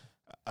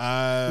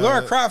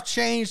 Laura Croft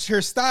changed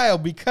her style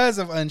because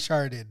of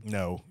Uncharted.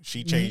 No,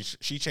 she changed.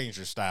 She changed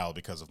her style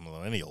because of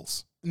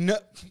millennials. No,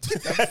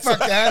 get the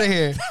fuck out of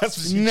here. That's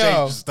what she No. changed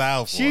her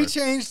style for. She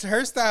changed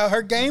her style,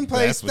 her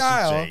gameplay That's what she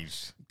style,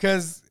 changed.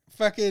 because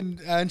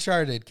fucking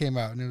Uncharted came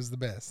out and it was the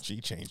best. She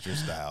changed her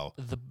style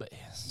The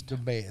best. The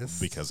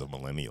best. because of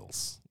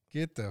millennials,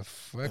 Get the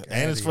fuck out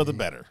and it's of for the here.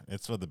 better.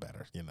 It's for the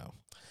better, you know.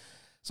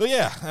 So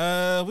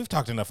yeah, we've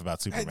talked enough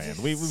about Superman.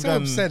 We've so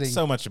done upsetting.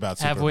 so much about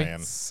Have we?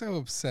 Superman. So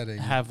upsetting.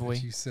 Have that we?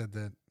 You said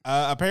that.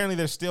 Apparently,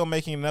 they're still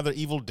making another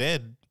Evil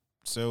Dead,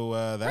 so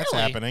that's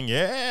Really? happening.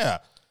 Yeah,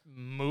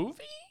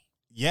 Movie?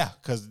 yeah,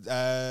 because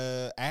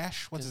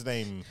Ash, what's his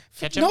name?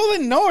 Ketchup?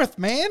 Nolan North,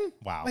 man.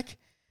 Wow. Like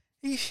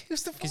he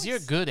was the Because you're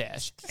good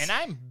Ash, and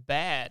I'm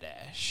bad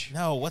Ash.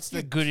 No, what's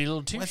You're the goody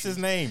little two. what's his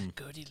name?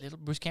 Goody little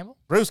Bruce Campbell.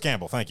 Bruce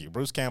Campbell. Thank you.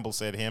 Bruce Campbell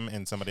said him,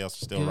 and somebody else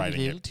is still Goody writing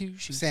little it. two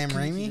shoes, Sam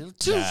goody Raimi? little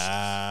two shoes.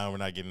 Nah, we're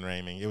not getting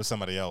Raimi. It was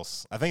somebody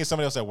else. I think it's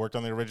somebody else that worked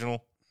on the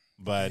original.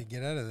 But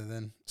Get out of there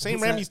then. Sam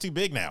Who's that? Raimi's too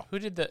big now. Who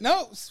did the?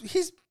 No,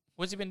 he's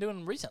What's he been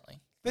doing recently?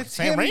 it's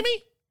Sam him. Raimi?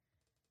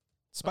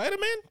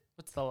 Spider-Man?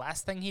 What's the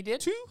last thing he did?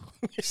 2?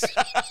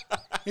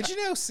 Did you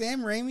know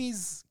Sam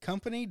Raimi's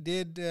company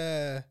did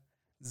Xena?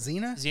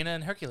 Xena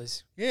and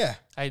Hercules. Yeah,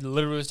 I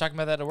literally was talking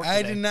about that at work I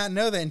today. did not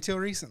know that until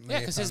recently. Yeah, I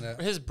because found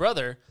out. his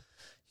brother.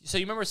 So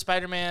you remember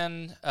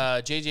Spider-Man,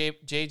 J.J.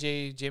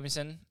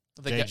 Jameson,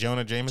 J.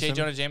 Jonah Jameson? J.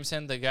 Jonah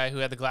Jameson, the guy who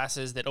had the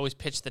glasses that always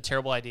pitched the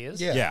terrible ideas.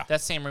 Yeah. Yeah.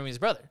 That's Sam Raimi's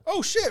brother.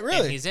 Oh shit! And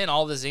Really? he's in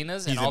all the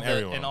Xenas He's and all in the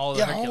everyone. and all the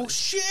Yeah. Hercules. Oh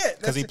shit!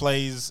 Because he That's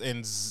plays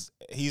in...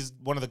 He's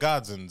one of the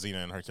gods in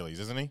Xena and Hercules,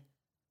 isn't he?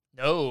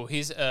 No,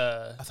 he's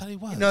I thought he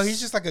was. no, he's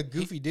just like a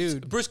goofy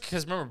dude. Bruce.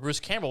 Because remember, Bruce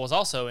Campbell was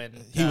also in.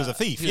 He was a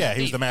thief. he was Yeah, a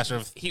he was the thief. master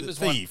of He was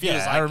thief. one, he Yeah,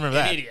 was I like remember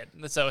an that. idiot.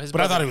 So his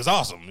But I brother- thought he was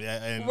awesome.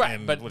 Yeah, and, right,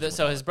 and but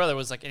so his brother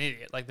was like an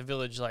idiot. Like the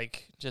village,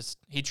 like just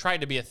he tried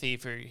to be a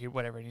thief or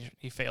whatever, and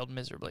he failed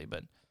miserably.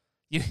 But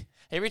you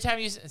every time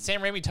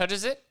Sam Raimi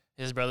touches it,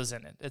 his brother's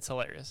in it. It's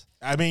hilarious.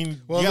 I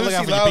mean, Well, you gotta Lucy look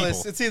out for your Lawless.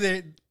 people. It's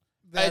either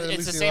that or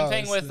It's the Lucy same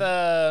thing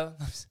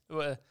Lawless.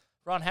 with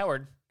Ron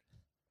Howard.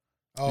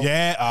 Oh,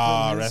 yeah.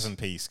 Clinton Rest is- in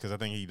peace, because I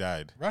think he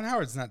died. Ron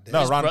Howard's not dead.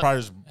 No, His Ron bro-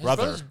 Pryor's His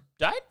brother. brothers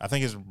died? I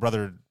think his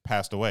brother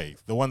passed away.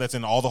 The one that's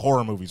in all the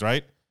horror movies,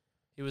 right?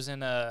 He was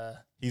in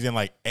He's in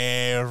like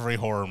every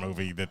horror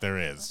movie that there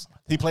is.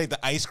 He played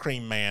the ice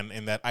cream man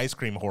in that ice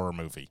cream horror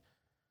movie.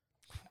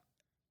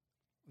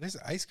 There's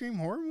an ice cream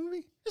horror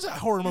movie? It's a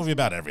horror movie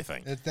about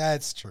everything.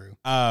 That's true.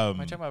 am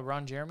I talking about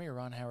Ron Jeremy or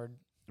Ron Howard?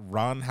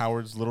 Ron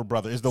Howard's little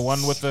brother is the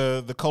one with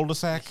the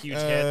cul-de-sac. The huge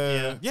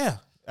head, Yeah,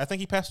 I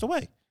think he passed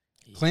away.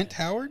 Clint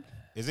Howard?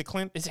 Is it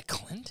Clint? Is it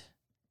Clint?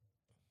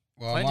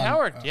 Well, Clint I'm on-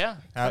 Howard, uh,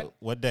 yeah.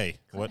 What day?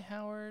 Clint What?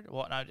 Howard.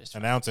 Well, no, just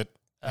Announce it.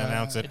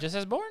 Announce It it. just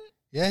says born.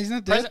 Yeah, he's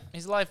not dead. Present.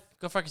 He's alive.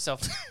 Go fuck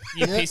yourself.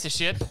 You Yeah. piece of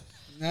shit.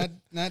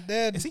 Not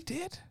dead. Is he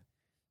dead?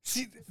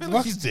 See, I feel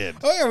like he's dead.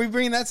 Oh, yeah, are we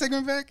bringing that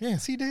segment back? Yeah.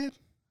 Is he dead?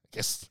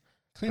 Yes.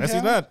 Clint Yes,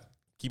 he's Howard? not.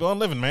 Keep on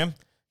living, man.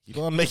 Keep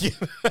on making.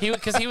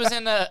 Because he was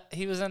in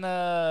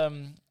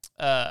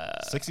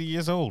 60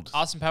 years old.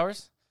 Austin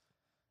Powers.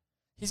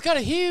 He's got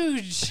a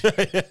huge.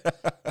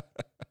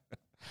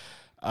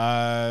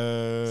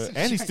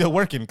 And he's still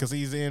working because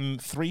he's in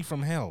 3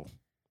 from Hell.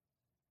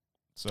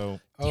 So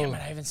Oh, Damn it! I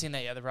haven't seen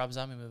that yet. The Rob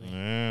Zombie movie.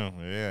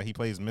 yeah, he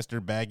plays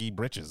Mr. Baggy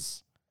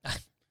Britches.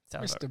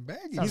 Sounds Mr. about,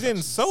 Baggy. He's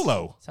in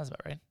Solo. sounds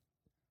about right.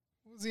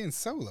 Was he in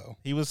Solo?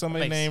 He was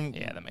somebody Makes- named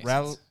yeah, that makes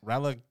sense.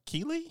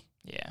 Ralakili.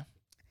 Yeah.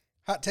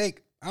 Hot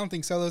take. I don't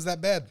think Solo's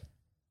that bad.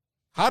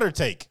 Hotter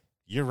take.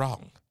 You're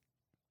wrong.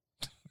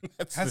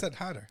 That's How's the- that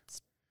hotter?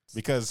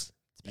 Because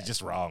It's you're bad.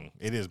 just wrong.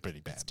 It is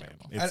pretty bad, man.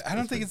 terrible. I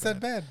don't think pretty it's that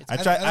bad. I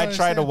don't tried to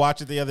understand.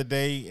 watch it the other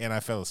day and I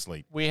fell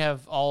asleep. We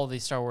have all of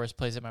these Star Wars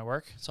plays at my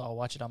work, so I'll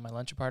watch it on my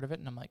lunch part of it,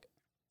 and I'm like,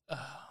 oh,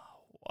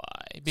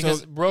 why?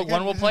 Because Rogue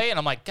One will play, and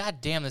I'm like, God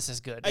damn, this is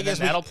good. I And guess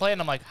then that'll play,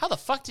 and I'm like, how the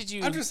fuck did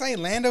you? I'm just saying,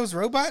 Lando's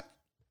robot,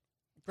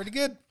 pretty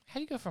good. How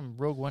do you go from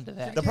Rogue One to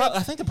that? I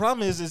think the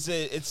problem is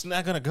it's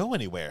not going to go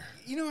anywhere.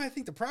 You know, I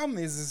think the problem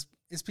is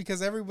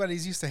because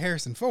everybody's used to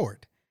Harrison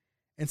Ford,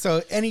 and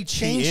so any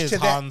change is to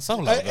Han that,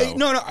 Solo, though.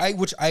 no,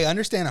 which I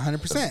understand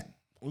 100%.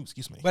 Ooh,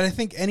 excuse me. But I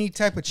think any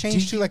type of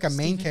change to like a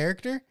main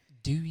character,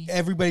 Do you?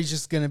 everybody's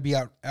just gonna be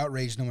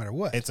outraged no matter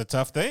what. It's a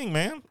tough thing,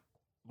 man.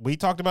 We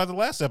talked about the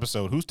last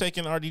episode. Who's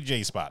taking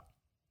RDJ's spot?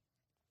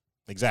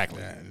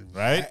 Exactly.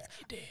 Right?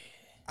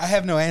 I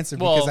have no answer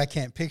Well, because I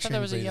can't I picture. thought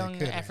there was a anybody young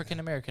that could. African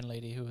American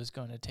lady who was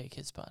going to take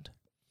his spot.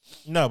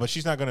 No, but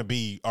she's not going to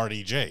be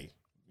RDJ.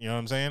 You know what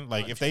I'm saying?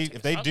 Like if they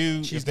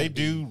do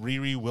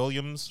Riri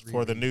Williams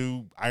for the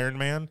new Iron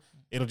Man,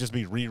 it'll just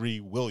be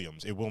Riri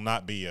Williams. It will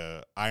not be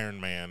a Iron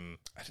Man.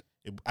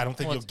 I don't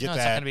think Well, you'll get no,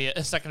 that.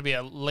 It's not going to be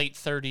a late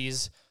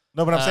 30s.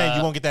 No, but I'm saying you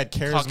uh, won't get that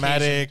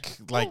charismatic,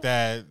 Caucasian. like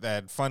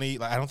that funny.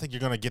 Like, I don't think you're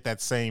going to get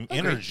that same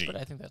energy. But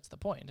I think that's the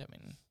point. I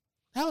mean,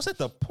 How is that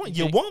the point?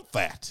 You You think- want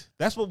that.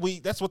 That's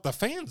what the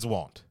fans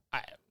want.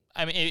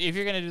 I mean, if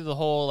you're going to do the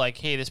whole, like,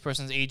 hey, this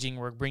person's aging,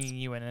 we're bringing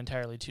you an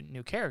entirely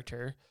new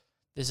character.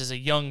 This is a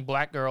young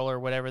black girl or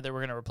whatever that we're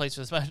going to replace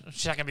with.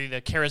 She's not going to be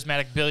the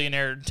charismatic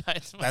billionaire.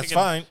 That's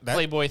fine.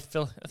 Playboy.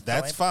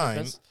 That's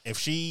fine.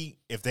 philanthropist.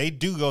 If they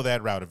do go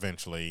that route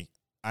eventually,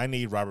 I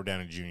need Robert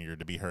Downey Jr.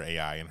 to be her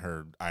AI in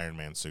her Iron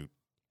Man suit.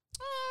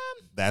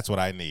 That's what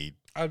I need.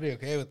 I'd be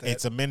okay with that.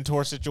 It's a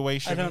mentor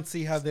situation. I don't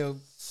see how they'll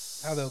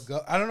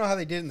go. I don't know how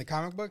they did in the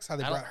comic books, how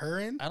they I don't- brought her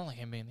in, I don't like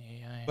him being the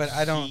AI. but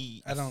I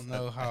don't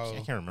know I how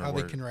can't remember how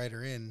they where- can write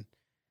her in.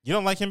 You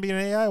don't like him being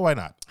an AI? Why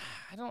not?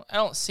 I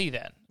don't see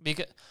that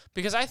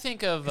because I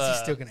think of Is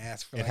he still gonna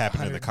ask for? It like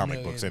happened in the 100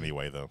 comic books million?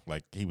 anyway, though.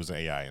 Like he was an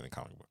AI in the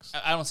comic books.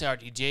 I don't see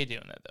RDJ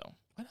doing that though.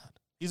 Why not?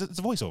 It's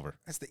a voiceover.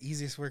 That's the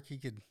easiest work he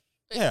could.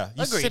 Yeah,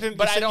 you Agreed, sit in,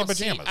 but you I sit in your don't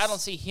see pajamas. I don't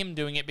see him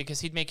doing it because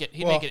he'd make it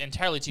Well,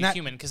 entirely too not-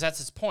 human because that's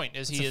his point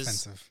is It's he is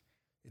offensive.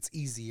 It's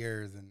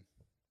easier than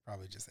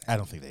probably just. I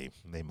don't think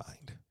they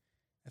mind,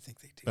 I think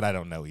they do. but I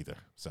don't know either.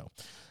 So,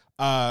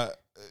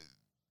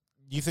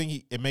 you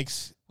think it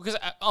makes? because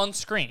on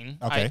screen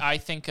Okay. I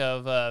think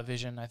of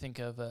Vision. I think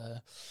of oh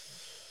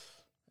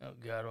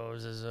god, what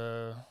was his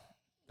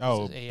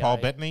Oh, This is Paul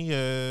AI. Bettany.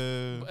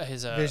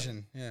 his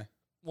Vision, yeah.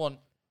 well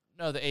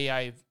no the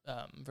AI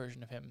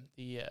version of him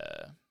the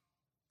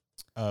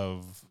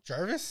Of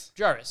Jarvis.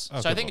 Jarvis.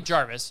 Oh, So I good think one. of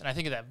Jarvis, and I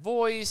think of that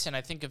voice, and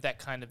I think of that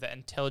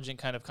intelligent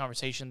kind of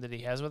conversation that he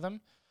has with him.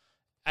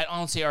 I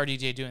don't see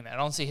RDJ doing that. I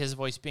don't see his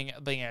voice being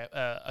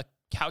a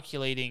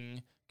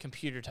calculating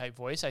computer type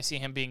voice. I see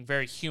him being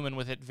very human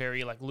with it,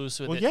 very like loose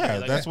with well, it. yeah, very,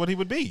 like, that's what he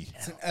would be.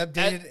 It's an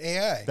updated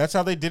AI. That's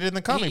how they did it in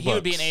the comic he books.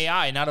 would be an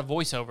AI, not a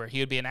voiceover. He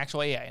would be an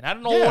actual AI, not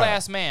an Yeah. old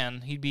ass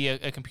man. He'd be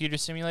a computer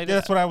simulator. Yeah,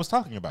 that's what I was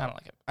talking I about. don't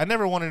like it. I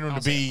never wanted him I to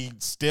don't be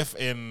stiff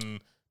and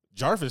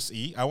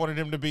Jarvis-y. I wanted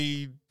him to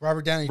be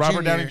Robert Downey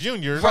Robert Jr. Downey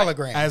Jr.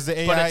 hologram. as the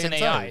AI. But it's an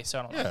inside. AI, so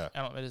I don't. Yeah.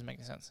 I don't. It doesn't make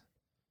any sense.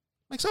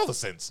 Makes all the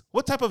sense.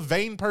 What type of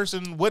vain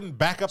person wouldn't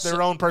back up their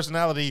So- own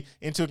personality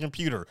into a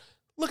computer?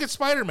 Look at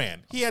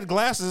Spider-Man. He had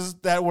glasses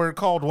that were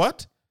called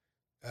what?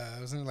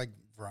 Wasn't it like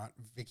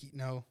Vicky?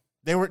 No.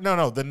 They were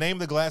no. The name of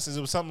the glasses,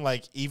 it was something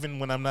like "Even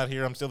when I'm not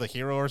here, I'm still the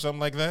hero" or something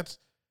like that.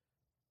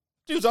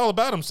 Dude's all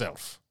about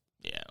himself.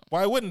 Yeah.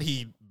 Why wouldn't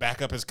he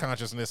back up his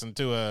consciousness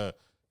into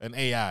an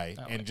AI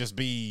Oh, and wait. just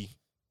be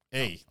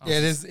Hey, Yeah,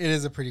 it is. It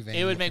is a pretty vain.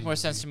 It would make looking more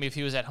sense movie. to me if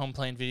he was at home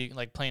playing video,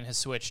 like playing his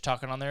Switch,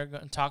 talking on there,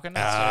 talking.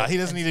 he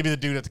doesn't need to be the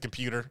dude at the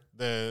computer.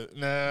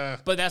 Nah.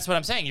 But that's what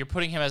I'm saying. You're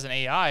putting him as an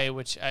AI,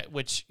 which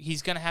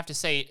he's gonna have to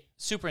say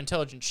super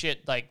intelligent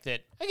shit like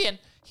that. Again,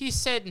 he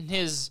said in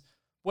his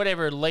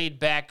whatever laid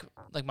back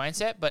like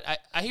mindset. But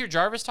I hear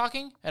Jarvis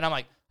talking, and I'm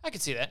like, I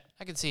can see that.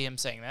 I can see him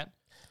saying that.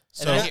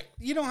 So then I Now, hear-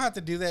 you don't have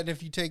to do that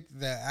if you take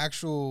the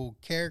actual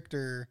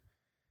character.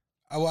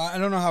 Well, I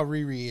don't know how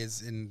Riri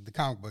is in the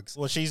comic books,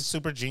 well, she's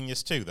super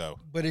genius too, though.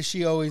 but is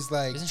she always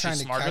like Isn't she trying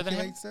to smarter than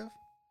calculate him? stuff?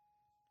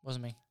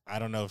 Wasn't me. I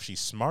don't know if she's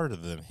smarter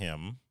than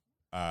him,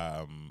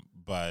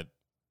 but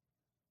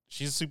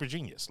she's a super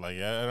genius. Like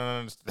I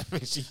don't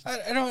understand.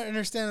 I don't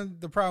understand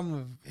the problem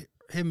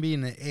of him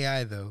being an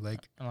AI though, like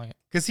I don't like it.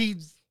 because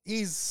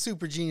he's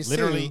super genius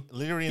literally, too.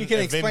 literally, He in can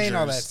the explain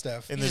all that Avengers-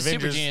 stuff. In He's the a super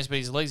Avengers, genius, but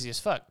he's lazy as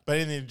fuck. but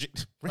in the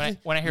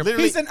When I hear-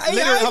 literally, He's an AI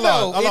literally,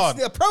 though. hold on.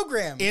 It's a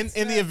program. In It's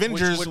the not-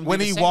 Avengers, wouldn't be when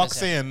the he same walks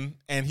as him. in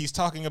and he's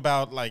talking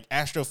about like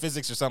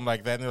astrophysics or something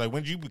like that, and they're like,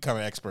 "When did you become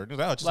an expert?" And he's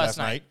like, "Oh, just Last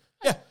last night."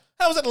 Yeah,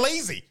 how was it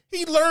lazy?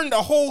 He learned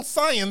a whole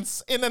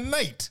science in a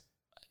night.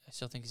 I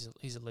still think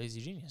he's a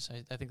lazy genius.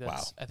 I think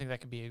Wow. I think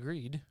that could be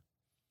agreed.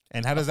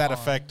 And how does that Come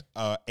on. affect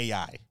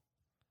AI?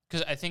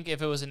 Because I think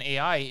if it was an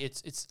AI,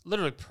 it's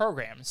literally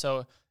programmed.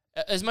 So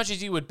as much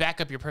as you would back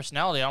up your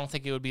personality, I don't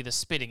think it would be the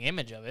spitting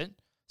image of it.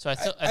 So I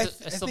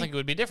still think it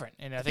would be different.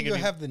 And I I think think it'd you'll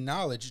be, have the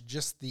knowledge,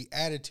 just the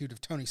attitude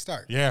of Tony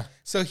Stark. Yeah,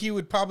 So he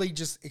would probably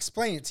just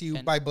explain it to you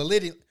And- by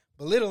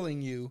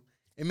belittling you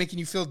and making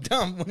you feel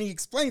dumb when he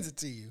explains it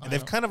to you. and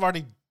they've kind of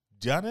already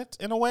done it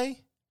in a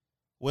way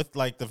with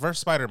like the first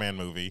Spider-Man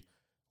movie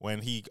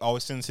when he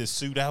always sends his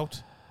suit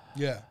out.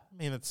 Yeah. I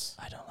mean, it's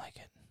I don't like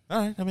it. all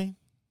right. I mean,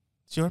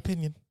 it's your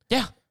opinion.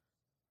 Yeah.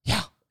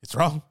 Yeah. It's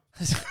wrong,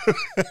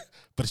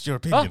 but it's your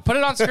Well, opinion. put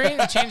it on screen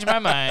and change my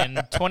mind.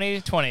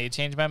 2020,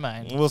 change my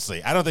mind. We'll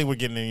see. I don't think we're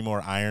getting any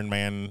more Iron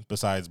Man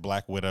besides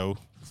Black Widow,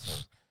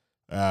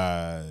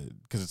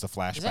 because it's a Is that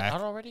flashback.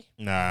 out already?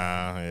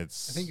 Nah,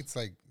 it's. I think it's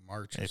like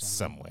March or it's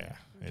something. somewhere.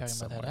 Talking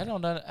It's about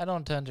somewhere. that. I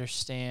don't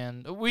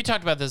understand. We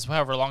talked about this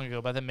however long ago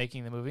about them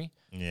making the movie,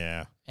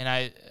 Yeah,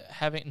 and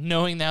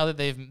knowing now that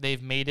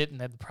they've made it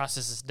and that the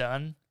process is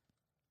done,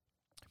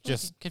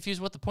 just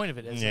confused what the point of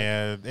it is.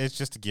 yeah. It's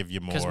just to give you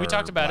more. Because we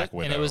talked about Black it,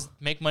 Widow. and it was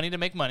make money to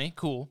make money.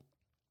 Cool.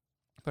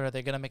 But are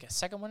they gonna make a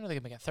second one? Are they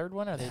gonna make a third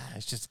one? Are they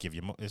It's just to give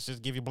you. It's just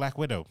to give you Black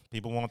Widow.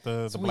 People want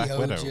the So Black we owed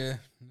Widow. you.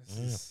 This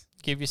Yeah. is-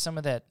 give you some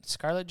of that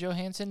Scarlett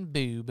Johansson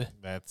boob,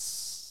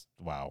 That's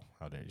wow.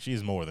 How dare you?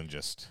 She's more than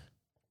just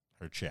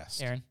her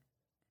chest. Aaron?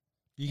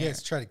 You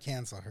guys try to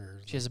cancel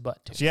her. She has a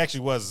butt too. She actually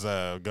was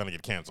gonna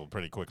get canceled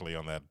pretty quickly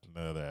on that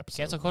other episode.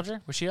 Cancel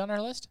culture? Was she on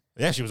our list?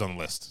 Yeah, she was on the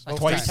list Like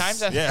twice. 3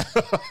 times? Yeah,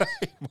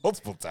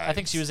 multiple times. I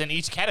think she was in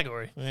each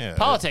category. Yeah,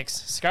 Politics: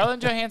 Scarlett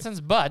Johansson's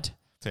butt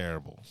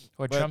terrible.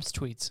 or But- Trump's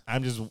tweets.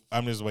 I'm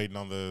just waiting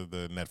on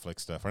the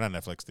Netflix stuff, or not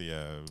Netflix,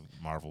 the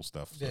Marvel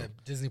stuff. So Yeah,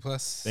 Disney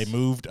Plus. they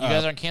moved You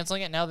guys up. aren't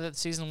canceling it now that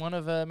season 1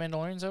 of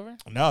Mandalorian's over?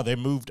 No, they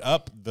moved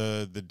up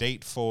the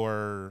date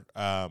for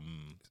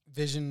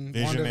Vision,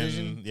 Vision WandaVision.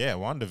 and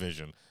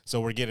WandaVision. So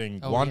we're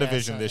getting Oh, yeah, I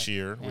WandaVision saw this that.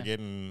 year. Yeah. We're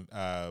getting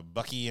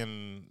Bucky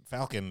and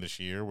Falcon this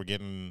year. We're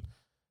getting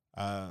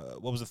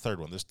what was the third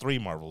one? There's 3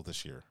 Marvel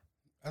this year.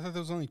 I thought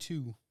there was only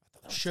 2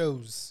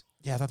 shows.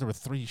 Yeah, I thought there were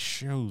 3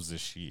 shows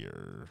this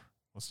year.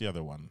 What's the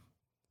other one?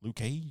 Luke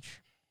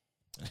Cage.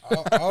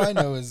 all I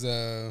know is,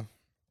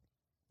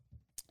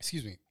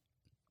 excuse me,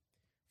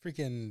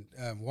 freaking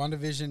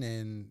WandaVision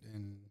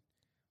and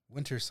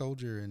Winter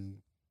Soldier and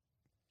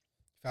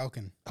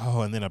Falcon.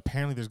 Oh, and then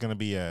apparently there's going to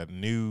be a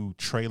new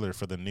trailer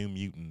for the New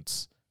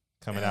Mutants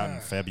coming out in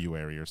Yeah.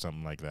 February or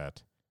something like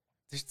that.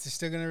 They're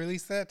still going to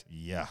release that?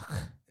 Yuck.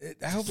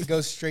 I hope it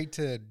goes straight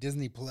to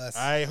Disney Plus.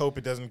 I hope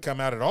it doesn't come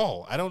out at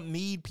all. I don't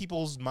need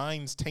people's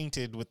minds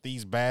tainted with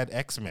these bad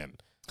X-Men.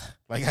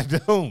 Like, I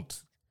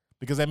don't.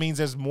 Because that means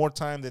there's more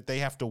time that they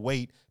have to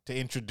wait to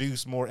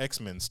introduce more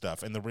X-Men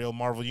stuff in the real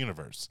Marvel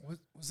universe.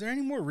 Was there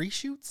any more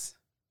reshoots?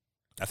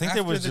 I think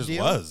there After was the just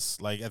deal? was.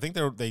 Like, I think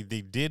they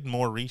did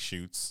more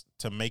reshoots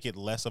to make it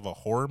less of a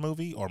horror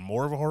movie or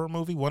more of a horror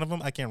movie. One of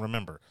them, I can't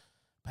remember.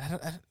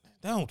 But I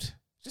don't.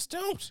 Just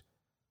don't.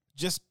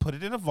 Just put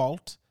it in a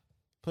vault.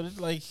 Put it,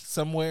 like,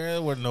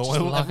 somewhere where no Just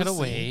one will lock ever it see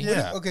away.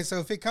 Yeah. Okay, so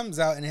if it comes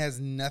out and it has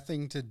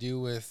nothing to do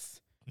with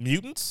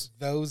Mutants?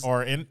 those,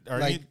 Or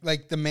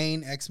like the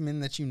main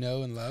X-Men that you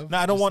know and love. No,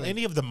 I don't just want like-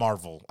 any of the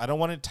Marvel. I don't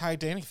want it tied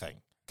to anything.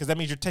 Because that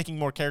means you're taking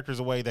more characters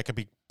away that could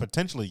be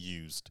potentially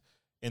used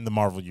in the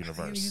Marvel Are they gonna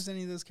universe. use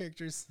any of those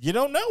characters? You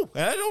don't know.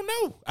 I don't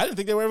know. I didn't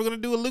think they were ever going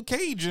to do a Luke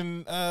Cage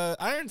and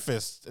Iron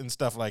Fist and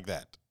stuff like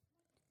that.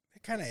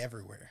 They're kind of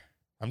everywhere.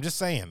 I'm just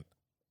saying.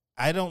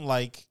 I don't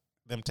like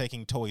them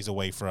taking toys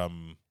away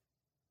from,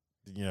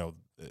 The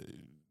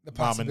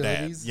mom and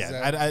dad. possibilities.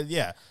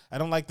 Yeah, I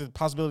don't like the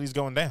possibilities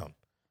going down.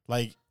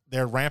 Like,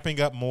 they're ramping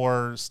up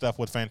more stuff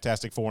with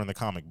Fantastic Four in the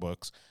comic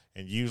books,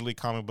 and usually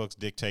comic books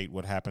dictate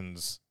what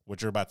happens,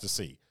 what you're about to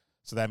see.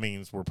 So that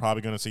means we're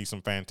probably going to see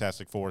some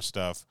Fantastic Four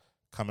stuff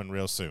coming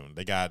real soon.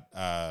 They got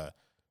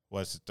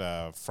was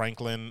it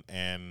Franklin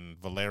and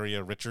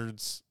Valeria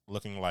Richards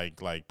looking like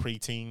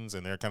preteens,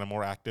 and they're kind of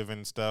more active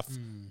and stuff.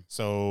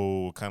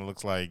 So kind of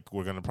looks like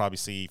we're gonna probably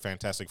see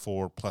Fantastic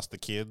Four plus the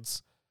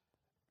kids,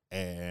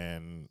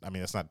 and I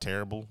mean that's not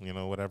terrible,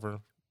 whatever,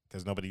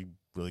 because nobody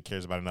really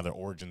cares about another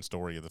origin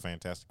story of the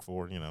Fantastic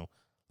Four.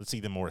 Let's see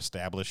them more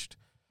established,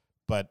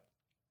 but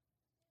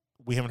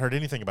we haven't heard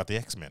anything about the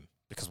X-Men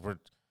because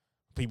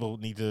people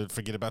need to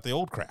forget about the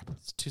old crap.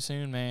 It's too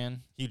soon,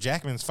 man. Hugh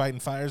Jackman's fighting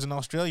fires in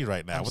Australia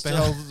right now. I'm What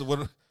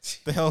still-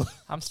 the hell?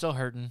 I'm still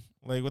hurting.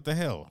 Like, what the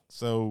hell?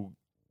 So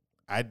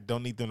I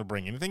don't need them to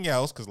bring anything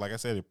else because, like I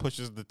said, it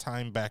pushes the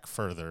time back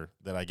further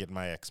that I get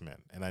my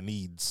X-Men, and I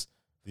needs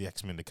the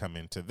X-Men to come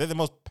into. They're the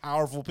most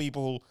powerful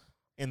people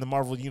in the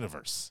Marvel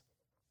universe.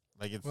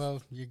 Like, it's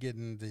Well, you're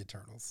getting the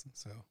Eternals,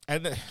 so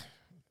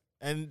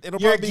and it'll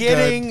you're probably be good.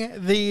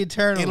 getting the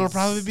Eternals. It'll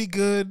probably be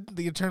good.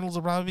 The Eternals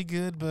will probably be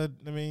good, but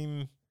I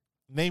mean,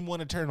 name one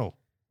Eternal.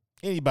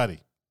 Anybody?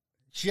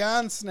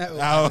 Jon Snow.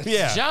 Oh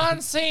yeah.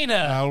 John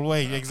Cena. I'll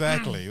wait.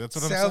 Exactly. That's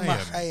what Selma I'm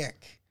saying. Hayek.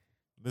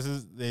 This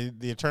is the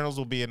Eternals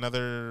will be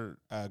another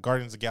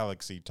Guardians of the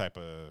Galaxy type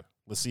of.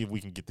 Let's see if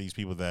we can get these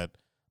people that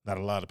not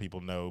a lot of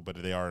people know,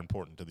 but they are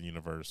important to the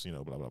universe.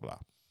 Blah blah blah.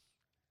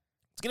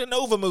 Let's get a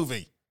Nova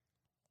movie.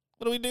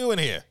 What are we doing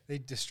here? They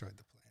destroyed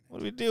the planet.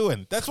 What are we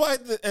doing? That's why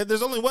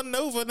there's only one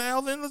Nova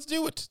now. Then let's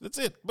do it. That's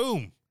it.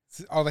 Boom.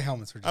 All the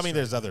helmets were I destroyed. mean,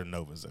 there's other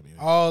Novas. I mean,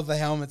 all the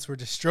helmets were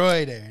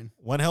destroyed, Aaron.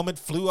 one helmet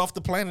flew off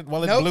the planet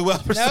while it Nope. blew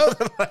up or Nope.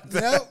 something like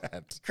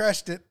that.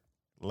 Crushed it.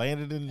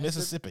 Landed in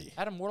Mississippi.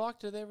 Adam Warlock,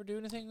 did they ever do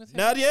anything with him?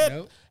 Not yet.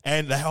 Nope.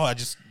 And I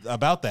just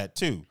about that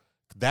too.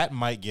 That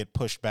might get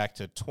pushed back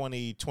to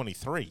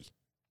 2023.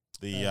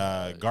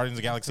 The Guardians of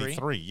the Galaxy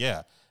 3,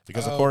 yeah.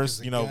 Because of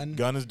course, 'cause of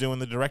Gunn is doing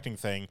the directing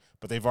thing,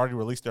 but they've already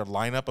released their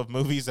lineup of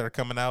movies that are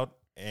coming out,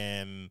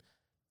 and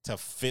to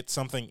fit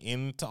something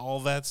into all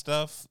that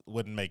stuff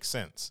wouldn't make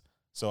sense.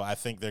 So I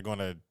think they're going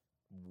to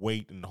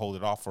wait and hold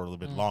it off for a little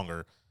bit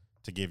longer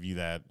to give you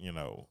that,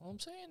 All I'm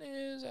saying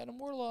is Adam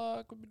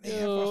Warlock would be They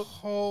have a dope.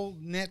 whole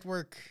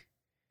network,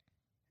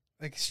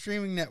 like a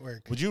streaming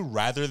network. Would you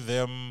rather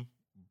them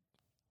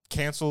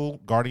cancel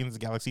Guardians of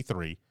the Galaxy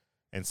 3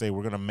 and say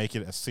we're going to make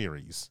it a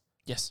series?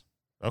 Yes.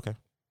 Okay.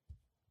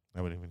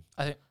 I wouldn't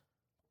even.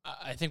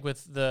 I think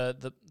with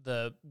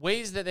the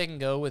ways that they can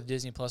go with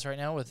Disney Plus right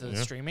now with the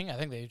Yeah. streaming, I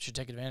think they should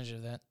take advantage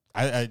of that.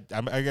 I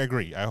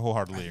agree. I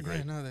wholeheartedly agree.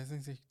 Yeah, no, I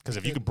think they Because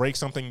if you could break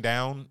something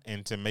down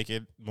and to make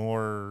it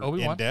more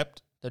Obi-Wan? in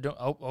depth,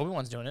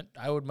 Obi-Wan's doing it.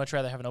 I would much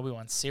rather have an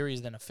Obi-Wan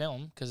series than a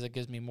film because it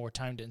gives me more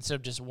time to instead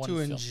of just one to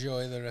film.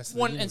 enjoy the rest of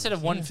One the instead of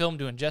universe. one film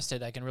to ingest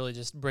it, I can really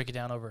just break it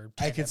down over.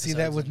 10 I can see that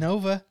episodes with and-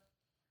 Nova.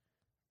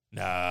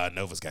 nah,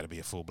 Nova's got to be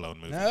a full blown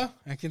movie. No,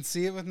 I can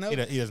see it with He,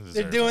 Nova. he doesn't deserve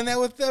They're doing it. that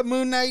with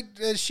Moon Knight,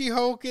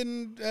 She-Hulk,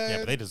 and Yeah,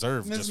 but they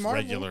deserve Ms. just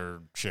Marvel.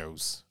 regular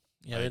shows.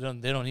 Yeah, they don't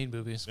need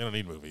movies. They don't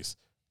need movies.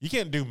 You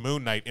can't do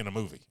Moon Knight in a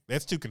movie.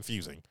 That's too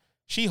confusing.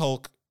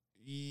 She-Hulk,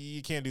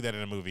 you can't do that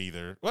in a movie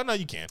either. Well, no,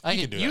 you can. You that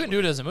can in do a it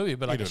movie. as a movie,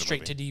 but You like can a do it in a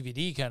straight to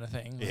DVD kind of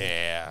thing.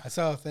 Yeah. I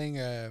saw a thing.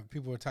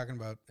 People were talking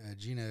about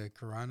Gina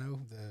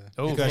Carano, the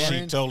Oh, Because she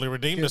Mandalorian. totally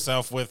redeemed Good.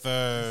 herself with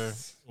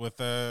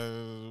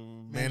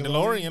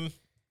Mandalorian.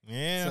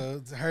 Yeah. So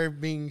it's her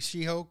being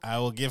She-Hulk. I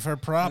will give her I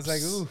props.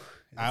 was like, ooh.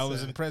 I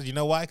was impressed. You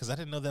know why? Because I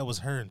didn't know that was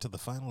her until the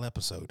final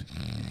episode.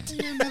 I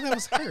didn't know that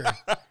was her.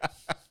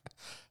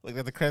 Look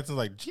at the credits and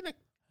like, Gina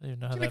I didn't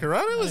know how Gina that,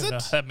 Carano, I is didn't know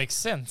it? how that makes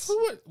sense.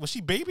 Was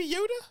she Baby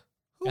Yoda?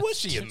 Who was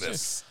she in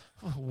this?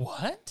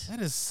 What? That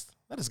is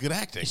good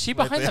acting. Is she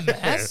right behind the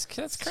there. mask?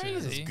 That's That's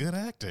crazy. good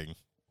acting.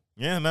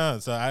 Yeah, no.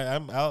 So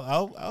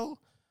I'll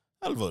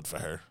vote for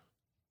her.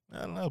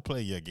 I'll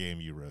play your game,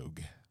 you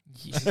rogue.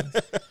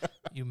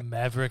 You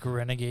maverick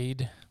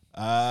renegade.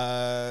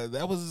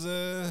 That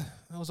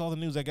was all the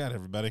news I got,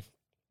 everybody.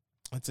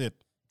 That's it.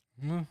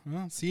 Well,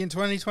 see you in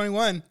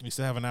 2021. We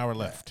still have an hour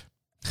left.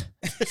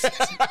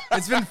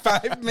 It's been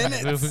 5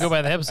 minutes. If we go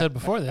by the episode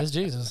before this,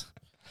 Jesus.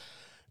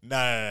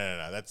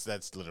 No.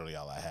 That's literally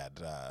all I had.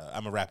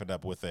 I'm gonna wrap it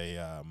up with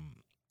a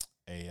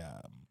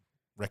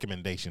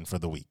recommendation for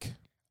the week.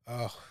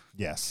 Oh,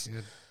 Yes.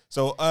 good.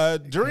 So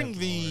during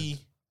Good the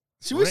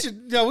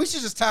we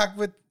should just talk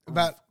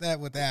about that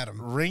with Adam.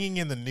 ringing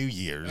in the New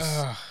Year's,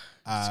 Ugh,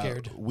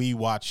 Scared. we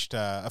watched.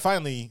 I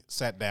finally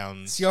sat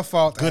down. it's your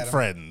fault, Good Adam.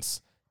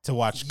 friends to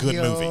watch good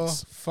Your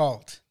movies.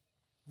 fault.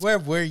 Where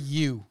were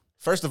you?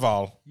 First of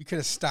all, You could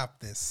have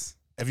stopped this.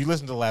 if you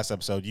listened to the last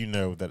episode, you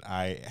know that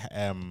I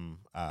am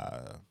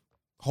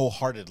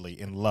wholeheartedly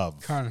in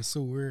love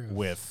Connoisseur.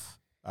 with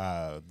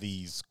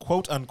these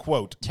quote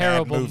unquote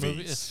Terrible bad movies.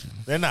 movies.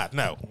 They're not.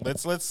 No,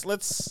 let's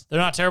They're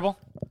not terrible.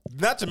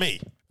 not to me.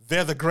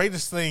 They're the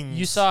greatest things.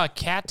 You saw a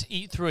cat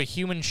eat through a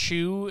human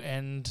shoe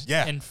and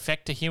Yeah.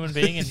 infect a human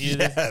being, and you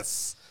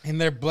yes, And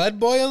their blood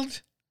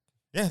boiled?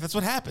 yeah, that's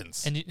what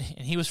happens. and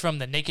he was from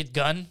the Naked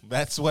Gun.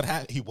 That's what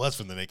happened. He was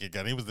from the Naked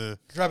Gun. He was the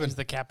He Drubbing. was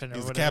the captain or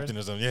he's the whatever. captain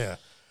or something. Yeah.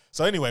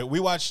 So anyway, we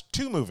watched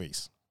two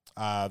movies.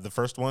 The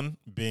first one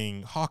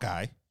being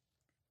Hawkeye.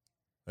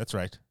 That's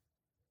right,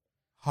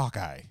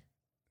 Hawkeye.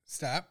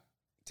 Stop.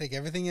 Take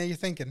everything that you're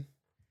thinking.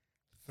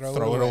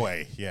 throw it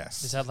away.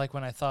 Yes. Is that like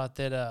when I thought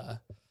that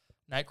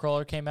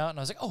Nightcrawler came out and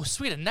I was like, oh,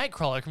 sweet, a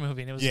Nightcrawler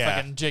movie, and it was Yeah.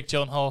 fucking Jake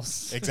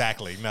Gyllenhaal.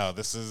 Exactly. No,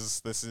 this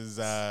is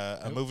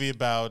a movie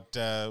about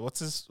what's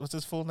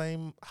his full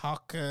name?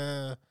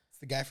 It's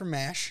the guy from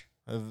MASH.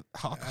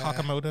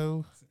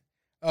 Hakamoto.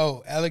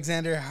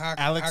 Alexander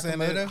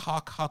Alexander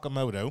Hakamoto.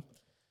 Hakamoto.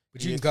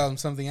 But you can call him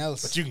something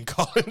else. But you can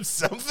call him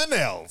something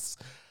else.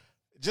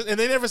 And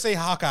they never say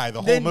Hawkeye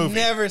the they whole movie.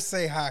 never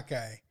say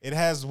Hawkeye. It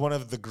has one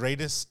of the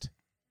greatest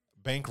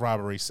bank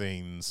robbery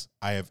scenes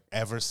I have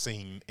ever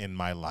seen in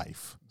my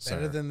life.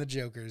 Better sir. than the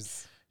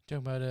Joker's.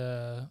 Talking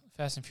about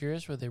Fast and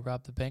Furious, where they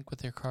rob the bank with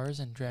their cars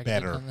and drag it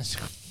Better. on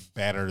the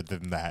Better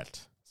than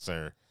that,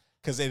 sir.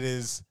 Because it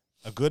is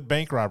a good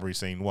bank robbery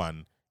scene,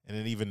 one, and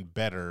an even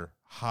better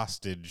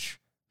hostage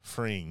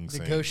freeing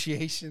scene.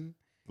 Negotiation.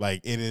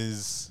 Like, it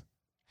is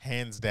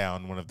hands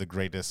down one of the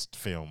greatest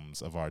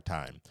films of our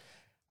time.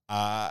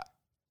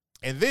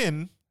 And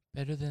then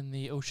Better than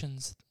the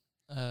Ocean's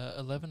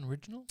 11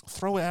 original?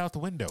 throw it out the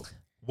window.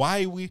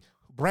 Why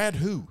Brad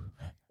who?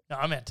 No,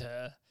 I meant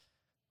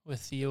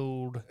with the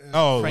old.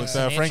 Oh, Frank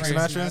with Frank Sinatra.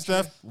 Sinatra and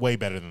stuff? Way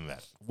better than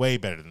that. Way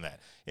better than that.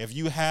 If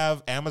you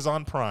have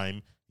Amazon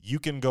Prime, you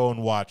can go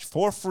and watch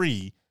for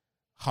free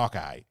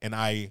Hawkeye. And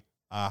I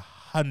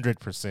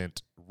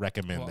 100%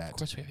 recommend Well, that. of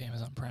course, we have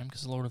Amazon Prime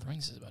because Lord of the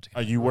Rings is about to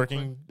come Are out you real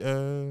working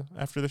quick.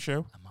 after the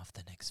show? I'm off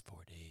the next 4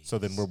 days. So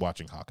then we're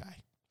watching Hawkeye.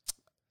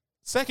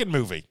 Second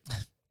movie.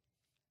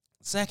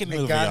 Second May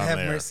movie God on have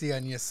there. mercy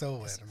on your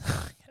soul, Adam.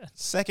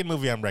 Second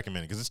movie I'm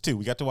recommending because it's two.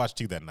 We got to watch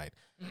two that night.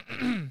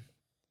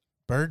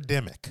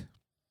 Birdemic.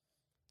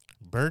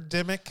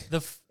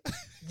 Birdemic.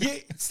 Yeah,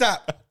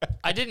 stop.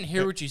 I didn't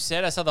hear what you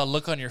said. I saw the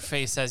look on your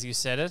face as you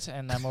said it,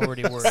 and I'm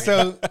already worried.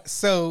 So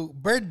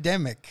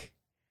Birdemic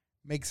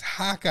makes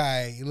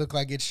Hawkeye look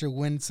like it should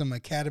win some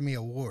Academy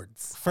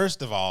Awards.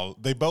 First of all,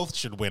 they both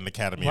should win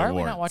Academy Why are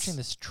Awards. we not watching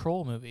this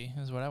Troll movie?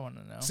 Is what I want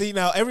to know. See,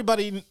 now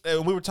everybody,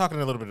 we were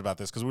talking a little bit about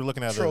this because we were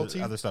looking at Troll other,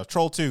 2? other stuff.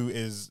 Troll 2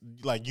 is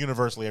like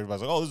universally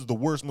everybody's like, oh, this is the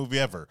worst movie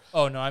ever.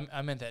 Oh no,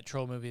 I meant that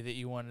Troll movie that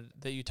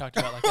you talked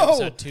about like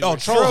Oh, episode 2. Oh, or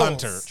Troll Trolls.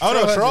 Hunter. Troll Oh, no,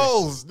 Hunter.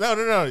 Trolls.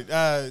 No.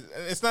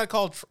 It's not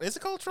called, is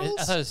it called Trolls?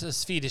 I thought it was a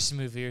Swedish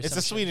movie or It's something.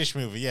 a Swedish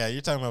movie. Yeah,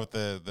 you're talking about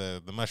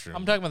the mushroom.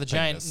 I'm talking about the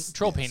giant penis.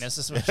 troll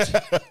Yes.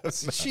 penis.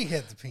 She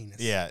had the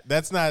penis. Yeah,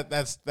 that's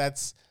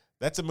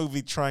a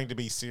movie trying to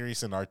be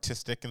serious and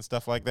artistic and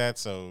stuff like that.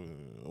 So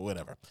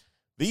whatever.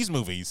 These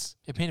movies,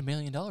 It made $1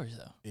 million though.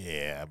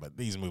 yeah, but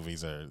these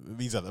movies are the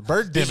These are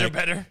Birdemic.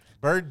 better.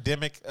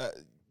 Birdemic.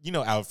 You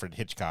know Alfred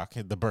Hitchcock,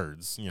 The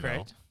Birds. You know,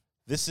 Correct.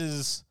 this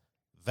is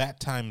that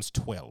times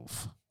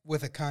 12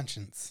 With a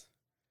conscience.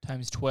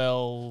 Times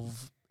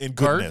 12 in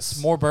goodness.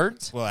 birds. More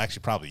birds. Well,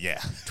 actually, probably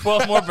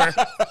 12 more birds.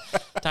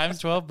 Times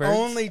 12 birds.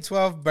 Only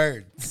 12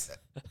 birds.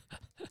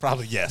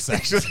 probably yes.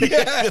 Actually,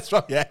 that's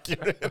probably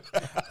accurate.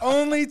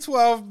 Only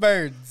 12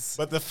 birds.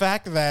 But the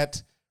fact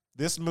that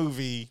this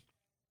movie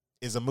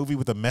is a movie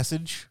with a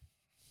message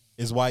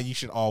is why you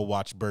should all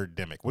watch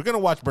Birdemic. We're going to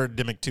watch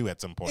Birdemic 2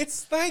 at some point.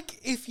 It's like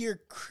if your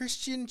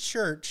Christian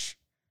church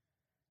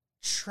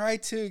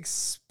tried to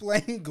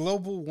explain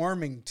global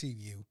warming to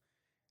you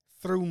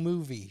through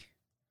movie.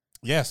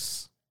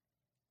 Yes.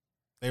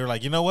 They were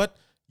like, you know what?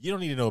 You don't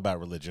need to know about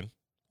religion.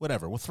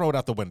 Whatever. We'll throw it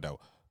out the window.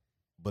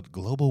 But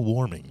global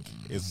warming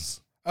is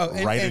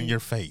right in your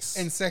face.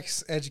 And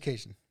sex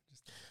education.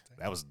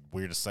 That was the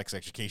weirdest sex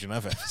education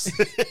I've ever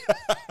seen.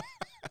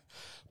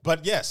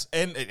 But yes,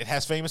 and it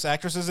has famous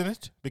actresses in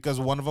it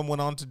because one of them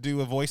went on to do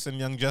a voice in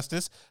Young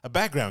Justice, a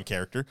background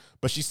character,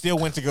 but she still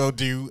went to go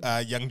do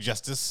Young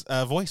Justice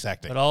voice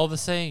acting. But all the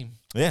same.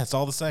 Yeah, it's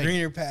all the same.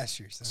 Greener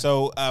pastures. Huh?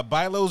 So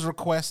Bilo's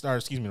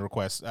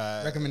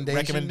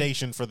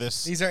recommendation for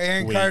this. These are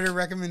Aaron week. Carter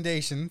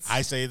recommendations.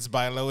 I say it's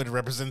Bilo. It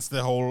represents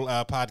the whole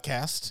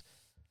podcast.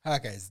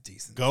 Hawkeye's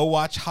decent. Go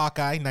watch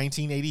Hawkeye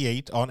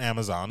 1988 on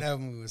Amazon That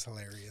movie was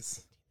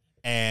hilarious.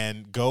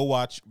 and go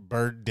watch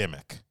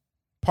Birdemic.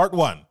 Part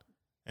 1.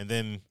 And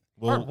then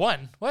we'll Part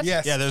 1. What?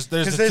 Yes. Yeah, there's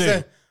Because the there's two.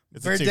 a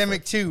It's a two Birdemic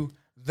part. 2.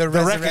 The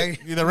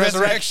The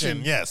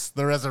resurrection. Yes,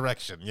 the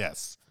resurrection.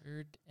 Yes.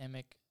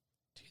 Birdemic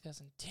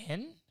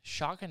 2010?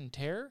 Shock and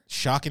Terror?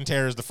 Shock and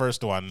Terror is the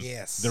first one.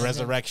 Yes. The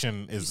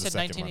resurrection You is the said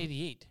second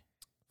 1988. one.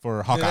 For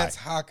No, Hawkeye. that's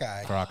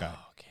Hawkeye. For Hawkeye.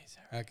 Oh, okay,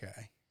 sorry.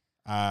 Okay.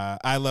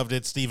 I loved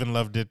it. Steven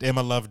loved it.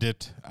 Emma loved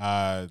it.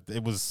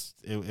 It was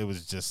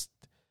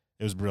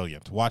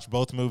brilliant. Watch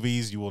both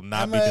movies. You will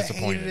not Emma be hated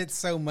disappointed. it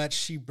so much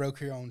she broke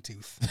her own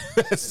tooth.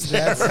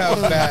 That's how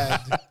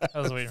bad I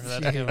was waiting for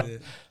that she to come hated up.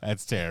 it.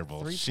 That's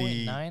terrible.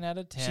 3.9 out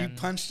of 10. She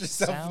punched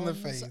herself in the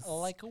Sounds face.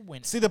 like a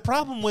win. See, the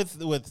problem with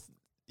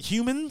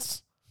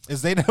humans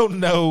is they don't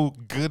know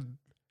good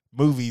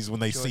movies when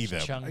they see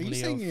them. Chung, Are you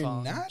Leo saying you're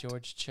Fong, not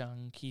George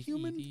Chung, Keith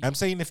human? Edie. I'm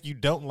saying if you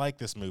don't like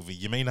this movie,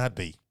 you may not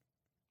be.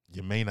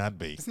 You may not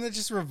be. Isn't that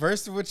just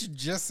reverse of what you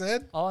just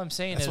said? All I'm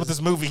saying That's is what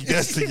this movie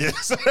does to you.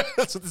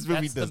 That's what this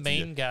movie that's does the to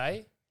you. main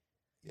guy.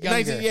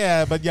 Younger.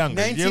 Yeah, but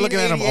younger. You're looking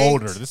at him 1988.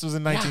 older. This was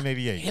in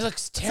 1988. He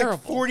looks It's terrible.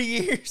 like 40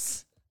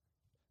 years.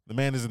 The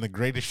man is in the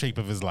greatest shape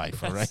of his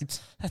life, all right?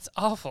 That's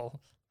awful.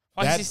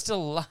 Why is That- he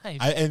still alive?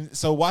 And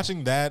so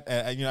watching that,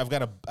 I've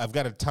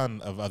got a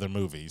ton of other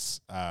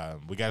movies.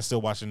 We got to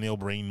still watch the Neil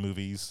Breen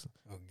movies,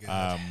 Oh,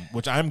 God.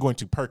 which I'm going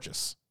to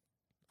purchase.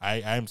 I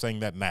am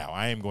saying that now.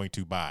 I am going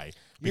to buy.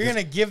 You're going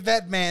to give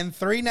that man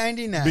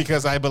 $3.99.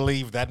 Because I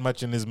believe that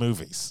much in his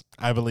movies.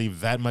 I believe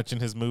that much in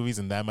his movies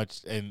and that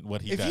much in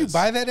what he does. If you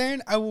buy that,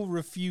 Aaron, I will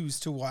refuse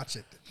to watch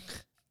it.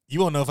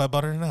 You won't know if I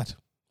bought it or not.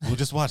 We'll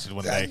just watch it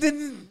one day.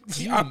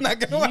 I'm not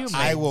going to watch it. may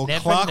I will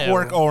never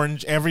Clockwork know.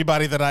 Orange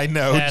everybody that I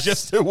know That's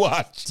just to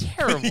watch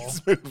terrible.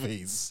 these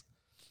movies.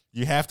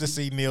 You have to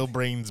see Neil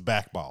Breen's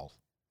backball.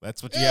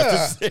 That's what you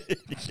have to see.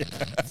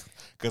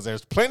 Because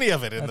there's plenty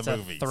of it in That's the a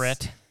movies.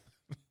 threat.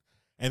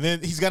 And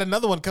then he's got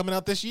another one coming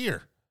out this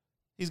year.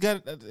 He's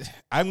got.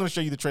 I'm going to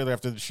show you the trailer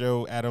after the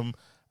show, Adam.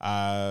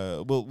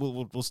 We'll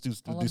do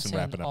some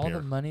wrapping up all here.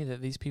 the money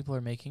that these people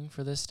are making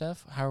for this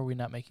stuff, how are we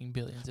not making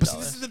billions of But see,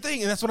 dollars? this is the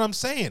thing, and that's what I'm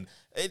saying.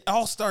 It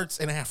all starts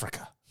in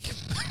Africa,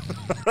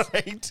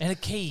 right? In a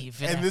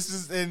cave. And this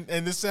is and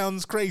this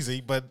sounds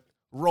crazy, but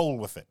roll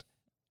with it.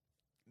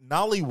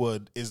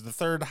 Nollywood is the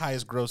third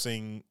highest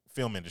grossing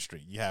film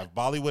industry. You have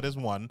Bollywood as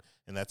one,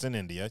 and that's in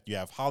India. You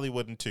have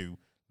Hollywood in two,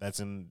 that's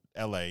in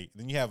LA.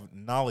 Then you have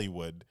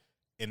Nollywood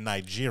in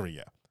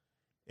Nigeria.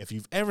 If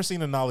you've ever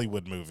seen a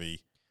Nollywood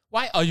movie,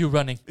 Why are you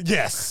running?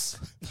 yes.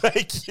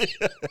 Thank you.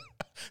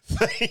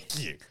 Thank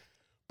you.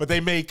 But they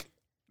make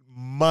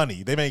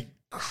money. They make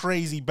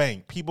crazy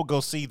bank. People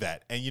go see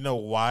that. And you know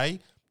why?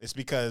 It's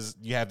because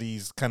you have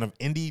these kind of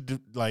indie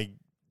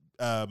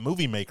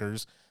movie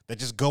makers that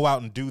just go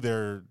out and do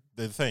their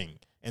thing,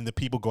 and the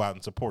people go out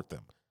and support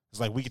them. It's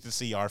like we get to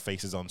see our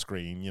faces on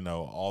screen. You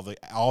know, all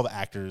the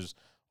actors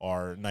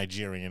are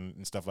Nigerian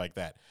and stuff like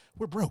that.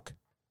 We're broke.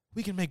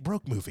 We can make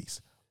broke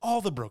movies.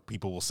 All the broke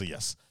people will see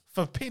us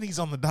for pennies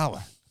on the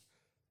dollar,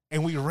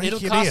 and we rake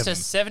It'll it cost in.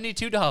 us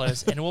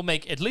 $72, and we'll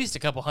make at least a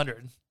couple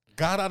hundred.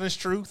 God honest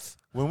truth,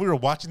 when we were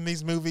watching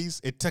these movies,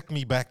 it took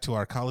me back to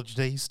our college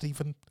days,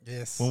 Stephen,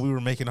 Yes. when we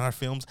were making our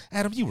films.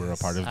 Adam, you were a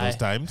part of those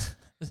times.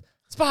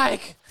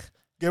 Spike!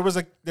 There was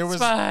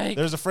Spike!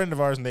 a friend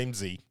of ours named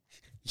Z,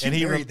 You and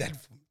he married that.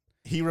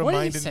 he What did he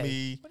reminded say?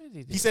 me. What did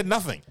he do? He said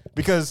nothing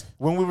because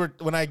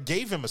when I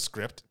gave him a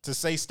script to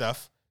say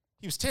stuff,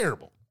 he was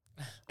terrible,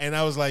 and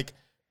I was like,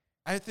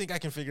 I think I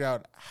can figure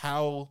out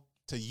how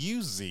to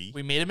use Z.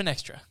 We made him an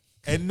extra.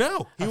 And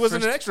no, he Our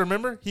wasn't an first- extra.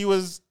 Remember, he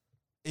was.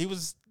 He had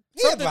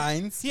something-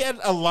 lines. He had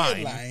a line.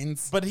 He had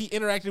lines. But he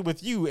interacted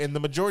with you, and the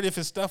majority of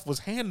his stuff was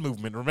hand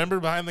movement. Remember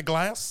behind the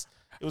glass?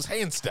 It was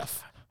hand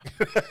stuff.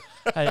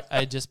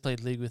 I just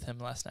played League with him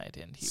last night,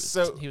 and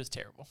he was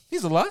terrible.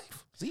 He's alive?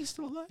 Is he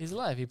still alive? He's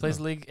alive. He plays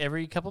League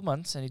every couple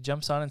months, and he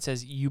jumps on and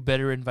says, "You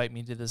better invite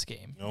me to this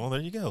game." Oh,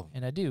 there you go.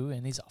 And I do,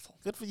 and he's awful.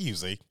 Good for you,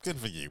 Z. Good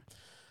for you.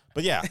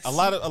 But yeah, a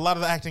lot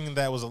of the acting in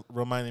that was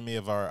reminding me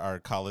of our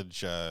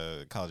college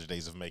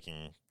days of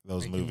making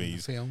those Making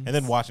movies, films. and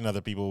then watching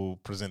other people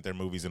present their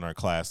movies in our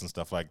class and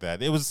stuff like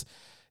that.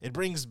 It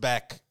brings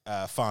back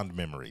fond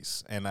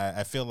memories, and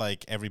I feel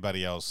like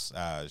everybody else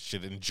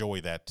should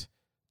enjoy that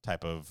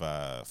type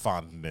of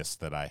fondness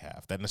that I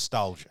have, that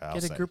nostalgia. I'll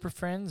Get a say. group of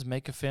friends,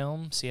 make a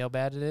film, see how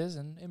bad it is,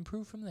 and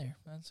improve from there.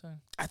 That's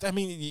I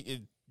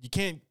mean, you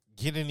can't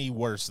get any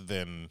worse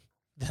than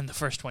the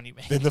first one you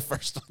made. the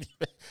first one.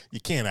 You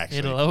can't actually.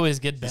 It'll always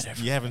get better.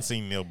 You haven't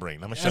seen Neil Breen.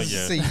 I'm gonna show That's you.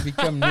 so you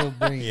become Neil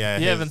Breen. Yeah,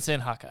 You his- haven't seen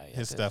Hawkeye yet.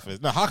 His stuff is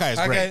Hawkeye is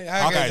great. Hawkeye's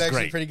Hawkeye's actually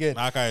great. pretty good.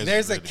 Hawkeye is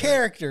There's really a good.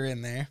 character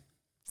in there.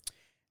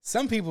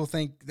 Some people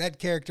think that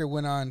character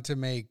went on to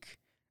make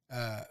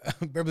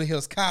Beverly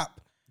Hills Cop,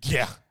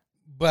 Yeah,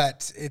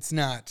 but it's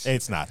not.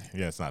 it's not.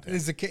 Yeah, it's not him.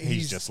 It's a ca- he's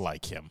he's- just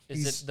like him. Is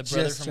he's it the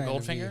brother just from trying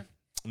to be- Goldfinger?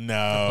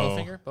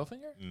 No,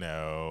 Bowfinger?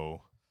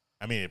 no.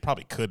 I mean, it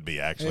probably could be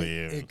actually.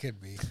 It could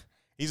be.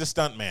 He's a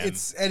stunt man.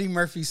 It's Eddie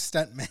Murphy's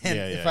stuntman.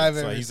 yeah. If I've it's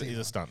ever like he's seen a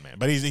one. stunt man,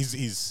 but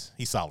he's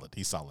solid.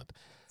 He's solid.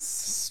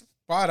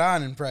 Spot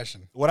on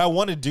impression. What I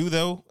want to do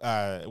though,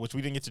 which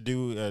we didn't get to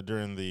do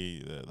during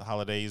the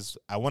holidays,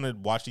 I want to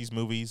watch these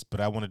movies, but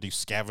I want to do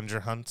scavenger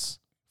hunts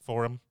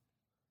for them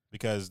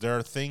because there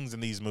are things in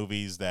these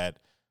movies that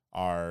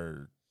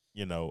are,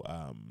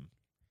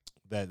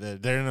 that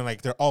they're in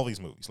they're all these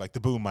movies, like the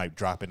boom mic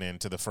dropping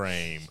into the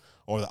frame,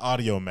 or the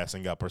audio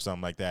messing up, or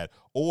something like that,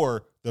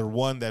 or the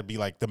one that'd be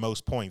like the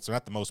most points, or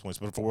not the most points,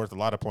 but for worth a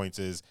lot of points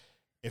is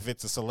if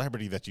it's a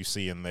celebrity that you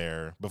see in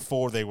there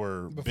before they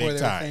were Before big they were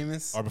time,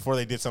 famous. or before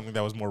they did something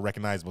that was more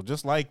recognizable,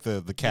 just like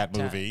the cat Big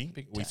time, movie.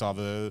 big We time. saw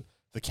the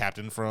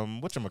captain from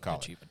Don't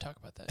whatchamacallit. you even talk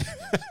about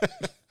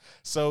that.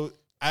 So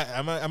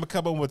I'm a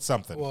come up with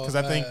something because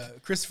I think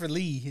Christopher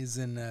Lee is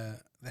in The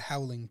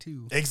Howling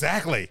too.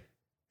 exactly.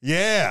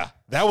 Yeah,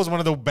 that was one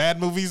of the bad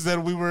movies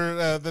that we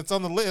were that's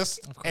on the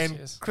list. Of course And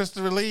it is.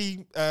 Christopher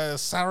Lee,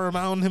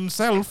 Saruman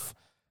himself,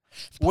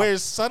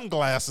 wears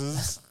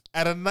sunglasses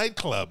at a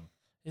nightclub.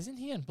 Isn't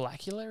he in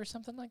Blackula or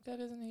something like that?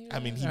 Isn't he? I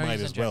mean, he Or might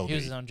he's as in well He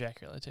was be. his own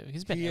Dracula too.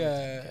 He's been He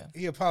everything.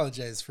 he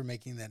apologized for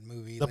making that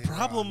movie. The later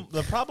problem, on.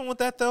 the problem with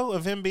that though,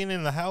 of him being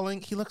in The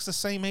Howling, he looks the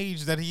same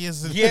age that he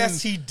is.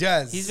 Yes, he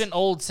does. He's been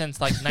old since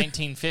like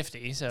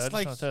 1950. So I It's just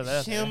like want to throw that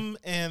out there. him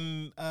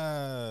and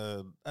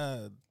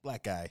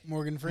black guy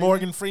Morgan Freeman.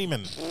 Morgan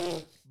Freeman,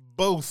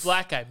 both.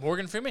 Black guy,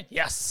 Morgan Freeman.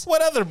 Yes.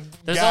 What other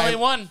There's guy only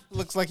one.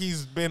 looks like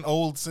he's been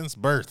old since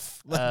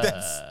birth? Like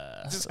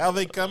that's just how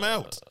they come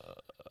out.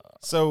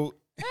 So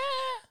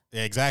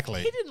yeah,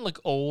 exactly. He didn't look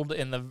old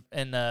in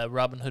the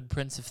Robin Hood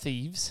Prince of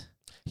Thieves.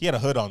 He had a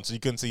hood on, so you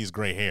couldn't see his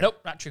gray hair. Nope,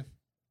 not true.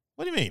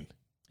 What do you mean?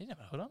 He didn't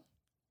have a hood on.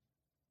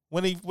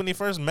 When he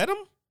first met him,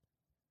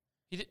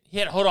 He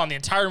had a hood on the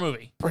entire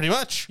movie. pretty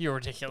much. You're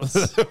ridiculous.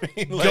 I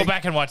mean, Go like,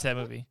 back and watch that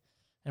movie,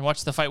 and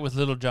watch the fight with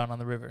Little John on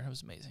the river. It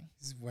was amazing.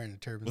 He's wearing a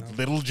turban. with though.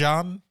 Little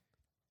John.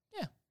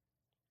 Yeah.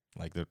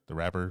 Like the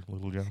rapper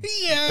Little John.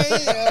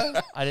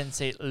 Yeah. I didn't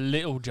say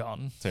Little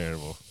John.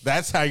 Terrible.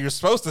 That's how you're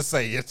supposed to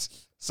say it.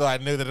 So I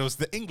knew that it was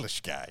the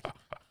English guy.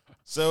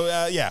 So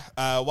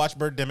watch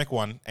Birdemic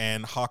 1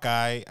 and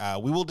Hawkeye.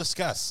 We will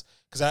discuss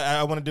because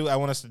I want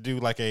us to do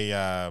like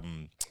a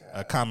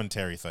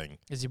commentary thing.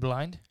 Is he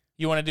blind?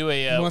 You want to do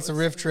a? He wants a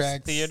riff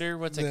tracks. theater.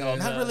 What's it The- called?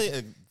 Not really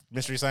a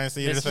Mystery Science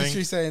Theater thing.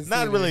 Mystery Science Not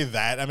Theater. really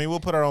that. I mean, we'll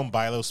put our own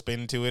Bilo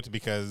spin to it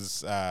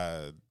because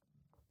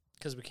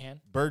Because we can.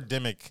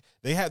 Birdemic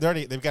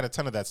they've got a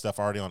ton of that stuff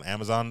already on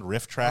Amazon.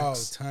 Riff Oh,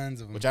 tracks.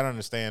 tons of them. Which I don't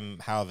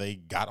understand how they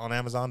got on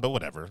Amazon, but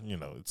whatever. You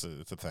know, it's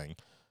a thing.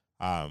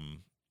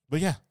 But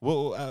yeah,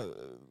 we'll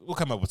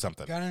come up with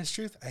something. God honest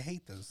truth, I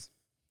hate those.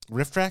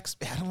 Riff tracks,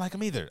 I don't like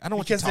them either. I don't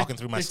want you Because talking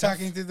through my they're stuff.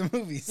 talking through the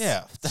movies.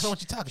 Yeah, I don't want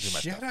you talking through my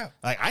Shut stuff. up.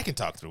 Like I can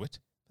talk through it.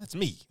 That's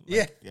me.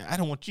 Yeah. I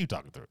don't want you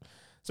talking through it.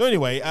 So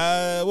anyway,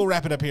 we'll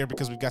wrap it up here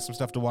because we've got some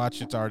stuff to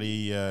watch. It's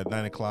already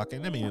 9:00,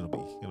 and I mean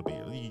it'll be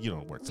you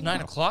don't work. It's tomorrow.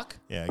 9 o'clock.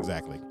 Yeah,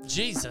 exactly.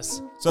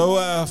 Jesus.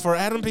 So for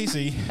Adam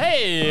PC,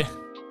 Hey.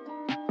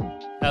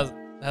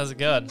 How's it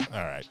going?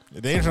 all right,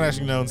 the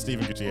internationally known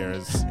Steven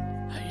Gutierrez.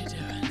 How you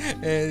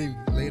doing? Hey,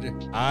 later.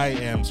 I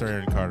am Sir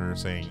Aaron Carter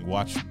saying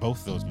watch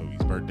both those movies,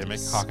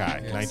 Birdemic,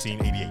 Hawkeye, Yes.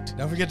 1988.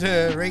 Don't forget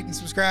to rate and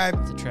subscribe.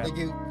 It's a trap. Thank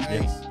you.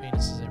 Yes. Bye.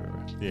 Penises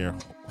everywhere. Yeah,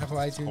 Apple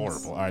iTunes.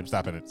 horrible. All right,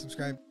 stop it.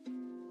 Subscribe.